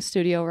recording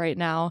studio right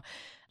now.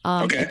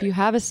 Okay. If you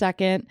have a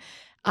second,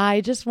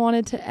 I just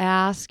wanted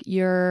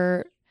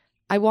to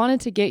I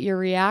wanted to get your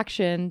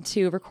reaction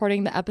to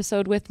recording the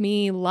episode with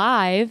me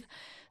live.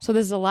 So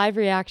this is a live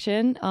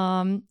reaction.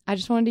 I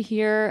just wanted to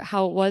hear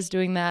how it was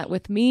doing that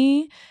with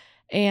me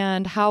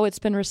and how it's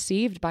been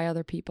received by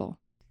other people.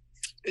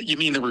 You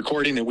mean the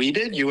recording that we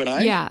did, you and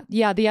I?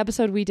 Yeah, the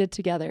episode we did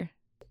together.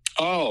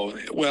 Oh,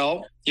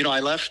 well, I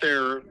left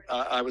there.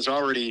 I was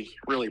already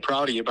really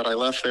proud of you, but I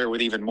left there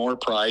with even more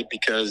pride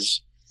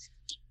because,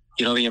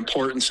 the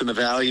importance and the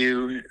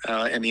value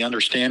and the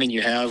understanding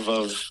you have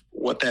of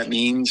what that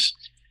means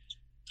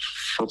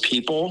for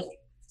people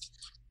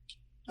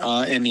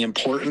and the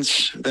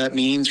importance that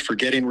means for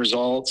getting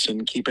results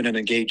and keeping an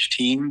engaged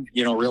team,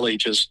 really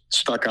just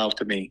stuck out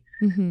to me.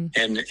 Mm-hmm.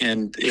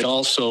 And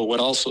what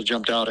also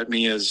jumped out at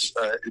me is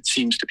it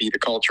seems to be the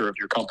culture of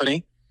your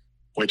company,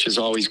 which is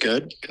always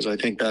good because I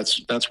think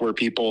that's where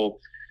people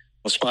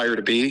aspire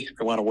to be.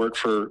 They want to work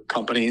for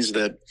companies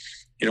that,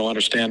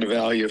 understand the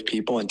value of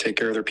people and take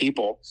care of their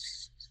people.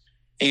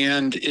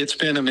 And it's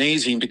been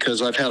amazing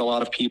because I've had a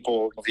lot of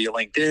people via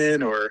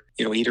LinkedIn or,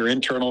 either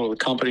internal to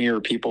the company or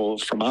people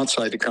from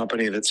outside the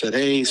company that said,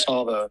 hey,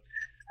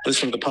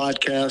 listen to the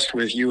podcast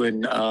with you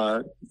and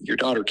your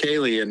daughter,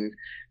 Kaylee, and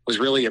was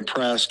really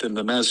impressed and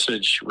the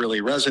message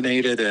really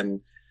resonated.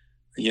 And,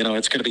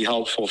 it's going to be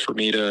helpful for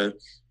me to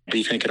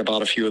be thinking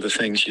about a few of the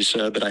things you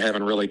said that I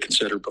haven't really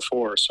considered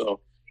before.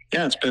 So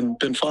yeah, it's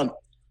been fun.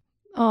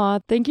 Aw,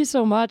 thank you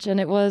so much. And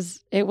it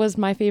was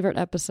my favorite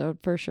episode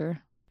for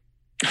sure.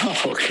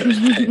 Oh, okay.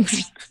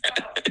 Thanks.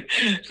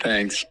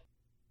 Thanks.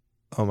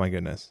 Oh my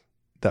goodness.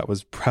 That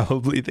was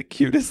probably the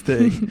cutest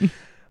thing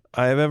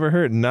I have ever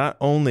heard. Not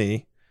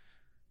only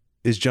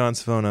is John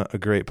Savona a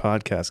great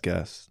podcast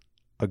guest,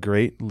 a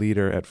great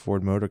leader at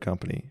Ford Motor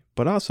Company,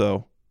 but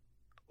also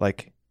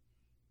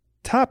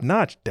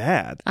top-notch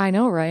dad. I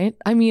know, right?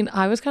 I mean,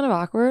 I was kind of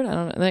awkward. I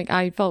don't know.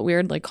 I felt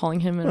weird calling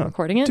him and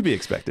recording it. To be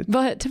expected.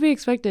 But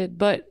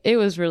it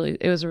was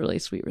a really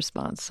sweet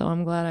response. So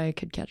I'm glad I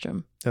could catch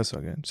him. That's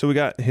so good. So we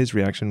got his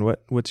reaction.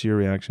 What's your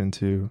reaction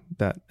to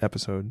that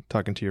episode,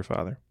 talking to your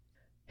father?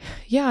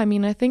 Yeah, I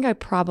mean, I think I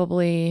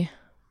probably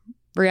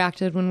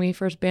reacted when we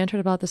first bantered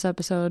about this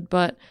episode,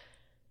 but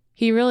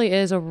he really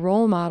is a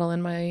role model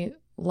in my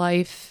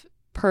life,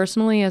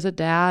 personally as a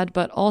dad,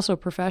 but also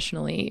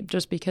professionally,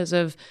 just because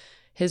of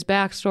his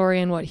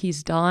backstory and what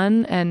he's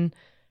done. And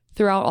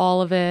throughout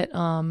all of it,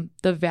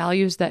 the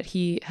values that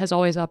he has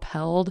always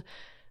upheld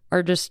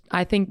are just,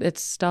 I think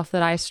it's stuff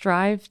that I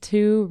strive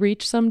to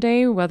reach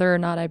someday, whether or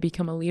not I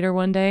become a leader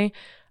one day.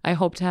 I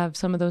hope to have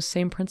some of those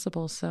same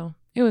principles. So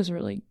it was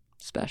really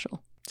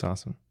special. It's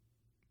awesome.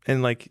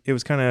 And like, it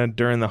was kind of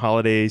during the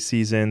holiday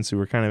season, so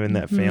we're kind of in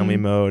that family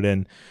mode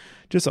and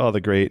just all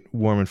the great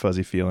warm and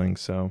fuzzy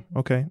feelings. So,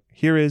 okay,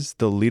 here is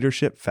the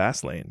Leadership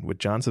Fast Lane with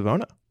John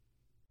Savona.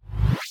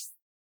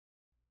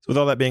 So with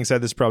all that being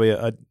said, this is probably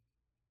I'm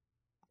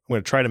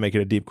going to try to make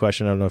it a deep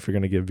question. I don't know if you're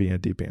going to give me a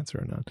deep answer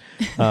or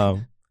not.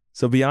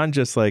 So beyond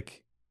just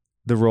like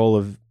the role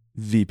of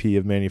VP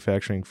of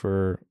manufacturing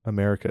for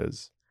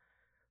Americas,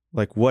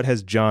 like what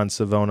has John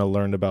Savona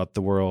learned about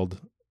the world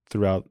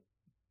throughout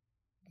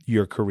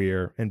your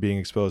career and being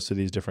exposed to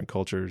these different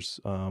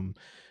cultures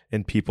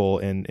and people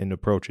and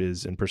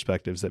approaches and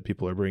perspectives that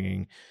people are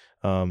bringing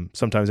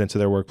sometimes into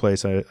their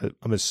workplace? I'm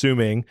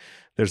assuming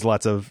there's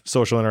lots of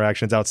social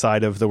interactions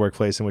outside of the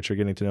workplace in which you're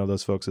getting to know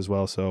those folks as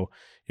well. So,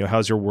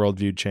 how's your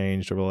worldview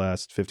changed over the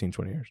last 15,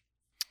 20 years?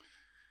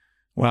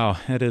 Wow,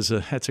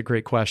 that's a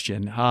great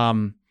question.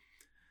 I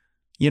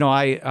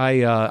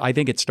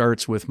think it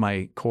starts with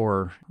my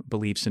core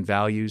beliefs and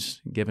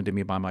values given to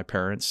me by my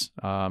parents.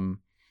 I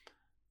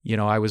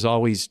was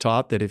always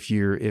taught that if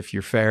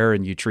you're fair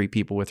and you treat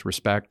people with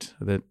respect,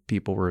 that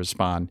people will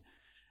respond.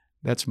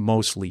 That's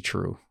mostly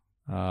true.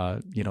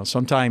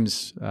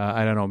 Sometimes,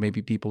 I don't know,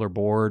 maybe people are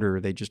bored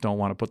or they just don't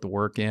want to put the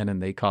work in and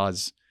they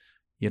cause,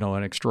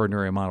 an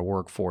extraordinary amount of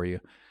work for you.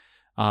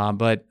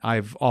 But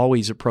I've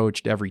always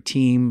approached every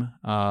team.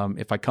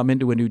 If I come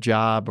into a new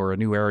job or a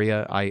new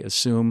area, I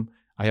assume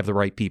I have the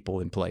right people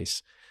in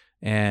place.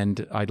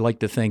 And I'd like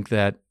to think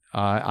that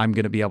I'm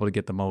going to be able to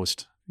get the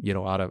most,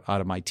 out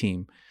of my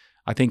team.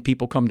 I think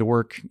people come to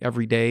work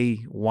every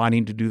day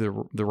wanting to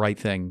do the right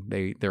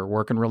thing. They're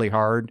working really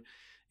hard.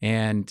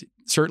 And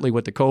certainly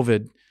what the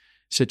COVID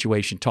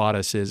situation taught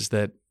us is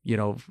that,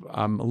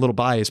 I'm a little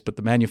biased, but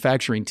the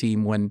manufacturing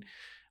team, when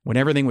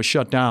everything was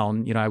shut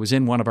down, I was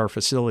in one of our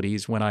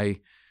facilities when I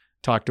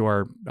talked to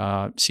our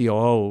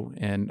COO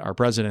and our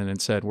president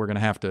and said, we're going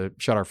to have to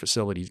shut our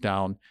facilities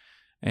down.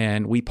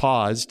 And we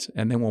paused.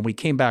 And then when we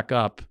came back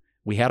up,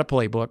 we had a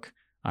playbook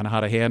on how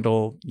to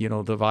handle,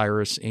 the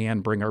virus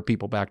and bring our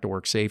people back to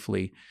work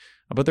safely.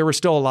 But there were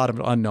still a lot of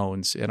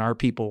unknowns, and our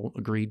people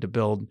agreed to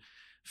build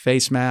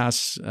face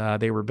masks.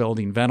 They were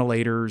building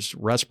ventilators,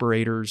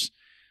 respirators,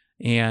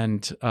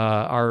 and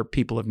our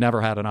people have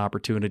never had an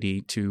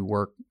opportunity to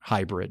work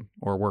hybrid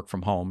or work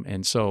from home.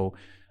 And so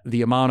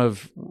the amount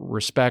of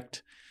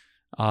respect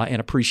and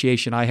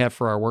appreciation I have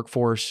for our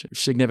workforce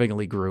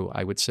significantly grew,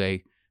 I would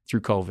say,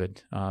 through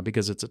COVID,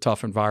 because it's a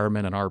tough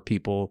environment and our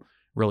people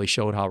really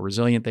showed how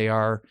resilient they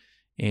are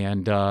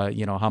and,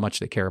 how much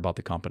they care about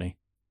the company.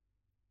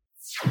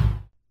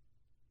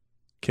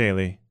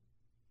 Kaylee,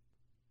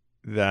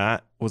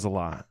 that was a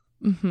lot.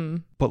 Mm-hmm.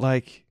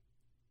 But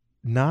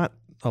not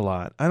a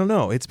lot. I don't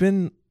know. It's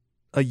been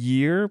a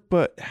year,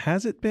 but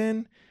has it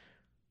been?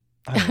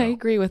 I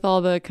agree with all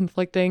the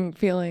conflicting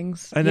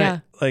feelings. And yeah.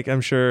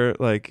 I'm sure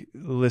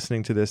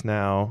listening to this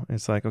now,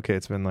 it's okay,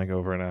 it's been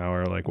over an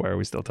hour. Why are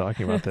we still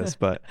talking about this?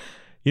 But,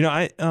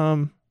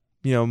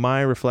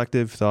 my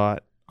reflective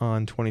thought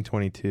on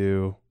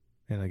 2022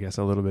 and I guess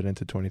a little bit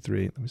into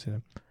 23. Let me see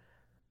that.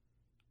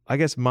 I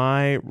guess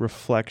my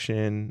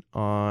reflection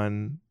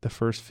on the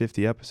first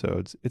 50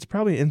 episodes, it's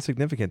probably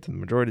insignificant to the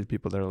majority of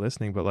people that are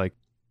listening, but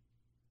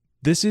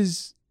this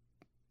is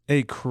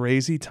a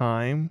crazy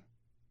time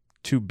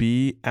to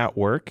be at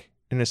work,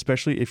 and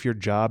especially if your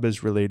job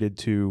is related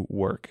to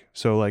work.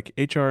 So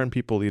HR and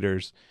people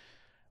leaders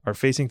are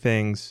facing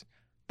things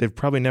they've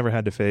probably never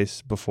had to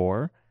face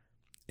before.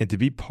 And to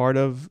be part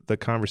of the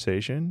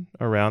conversation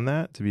around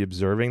that, to be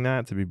observing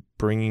that, to be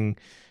bringing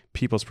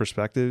people's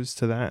perspectives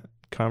to that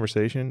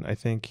conversation, I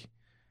think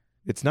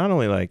it's not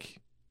only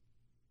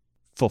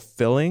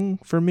fulfilling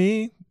for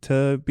me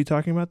to be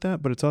talking about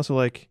that, but it's also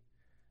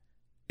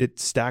it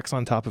stacks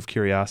on top of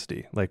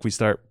curiosity. We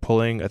start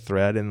pulling a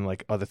thread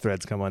and other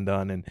threads come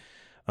undone. And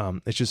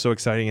it's just so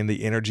exciting. And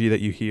the energy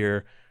that you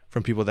hear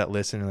from people that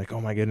listen and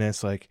oh my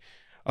goodness,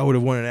 I would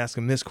have wanted to ask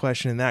him this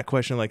question and that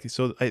question.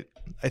 So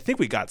I think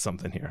we got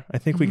something here. I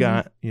think we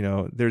got,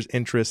 there's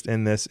interest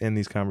in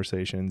these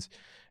conversations.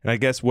 And I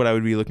guess what I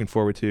would be looking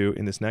forward to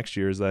in this next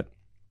year is that,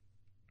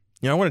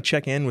 I want to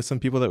check in with some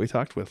people that we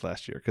talked with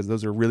last year, because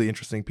those are really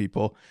interesting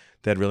people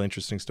that had really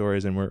interesting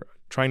stories, and we're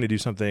trying to do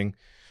something,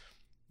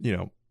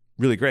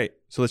 really great.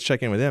 So let's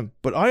check in with them.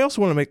 But I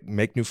also want to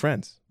make new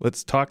friends.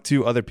 Let's talk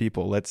to other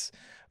people. Let's,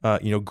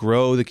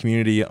 grow the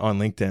community on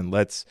LinkedIn.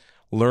 Let's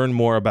learn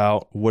more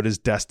about what is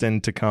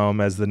destined to come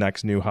as the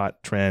next new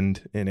hot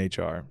trend in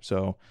HR.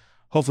 So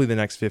hopefully the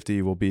next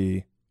 50 will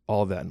be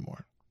all of that and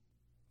more.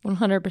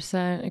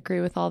 100%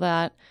 agree with all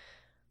that.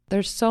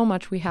 there's so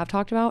much we have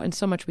talked about and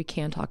so much we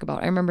can talk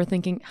about. I remember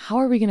thinking, how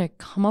are we going to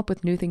come up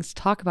with new things to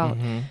talk about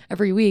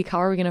every week? How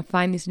are we going to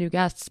find these new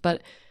guests?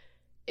 But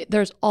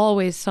there's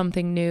always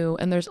something new,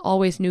 and there's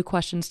always new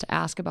questions to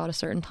ask about a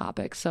certain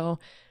topic. So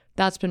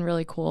that's been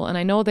really cool. And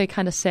I know they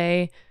kind of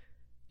say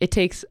it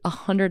takes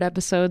 100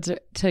 episodes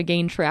to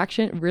gain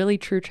traction, really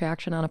true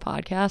traction on a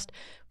podcast.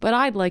 But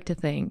I'd like to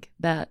think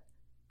that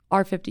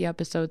our 50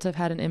 episodes have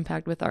had an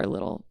impact with our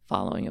little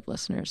following of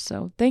listeners.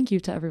 So thank you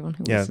to everyone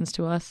who listens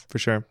to us. For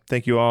sure.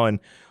 Thank you all. And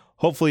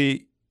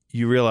hopefully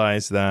you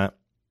realize that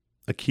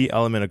a key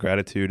element of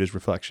gratitude is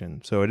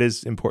reflection. So it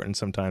is important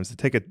sometimes to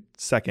take a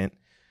second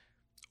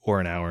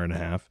or an hour and a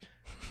half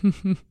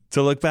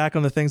to look back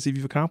on the things that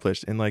you've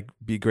accomplished and like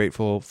be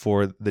grateful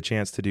for the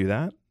chance to do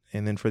that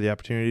and then for the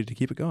opportunity to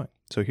keep it going.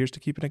 So here's to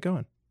keeping it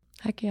going.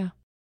 Heck yeah.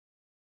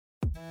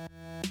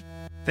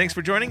 Thanks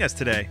for joining us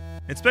today.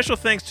 And special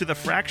thanks to The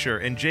Fracture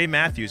and Jay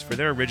Matthews for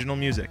their original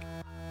music.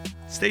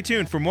 Stay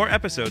tuned for more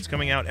episodes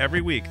coming out every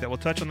week that will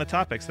touch on the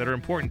topics that are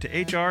important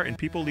to HR and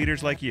people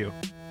leaders like you.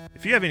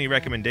 If you have any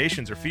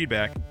recommendations or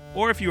feedback,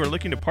 or if you are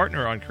looking to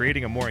partner on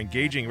creating a more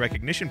engaging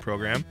recognition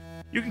program,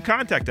 you can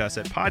contact us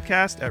at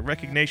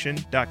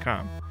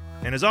podcast@recognition.com.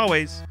 And as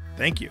always,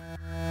 thank you.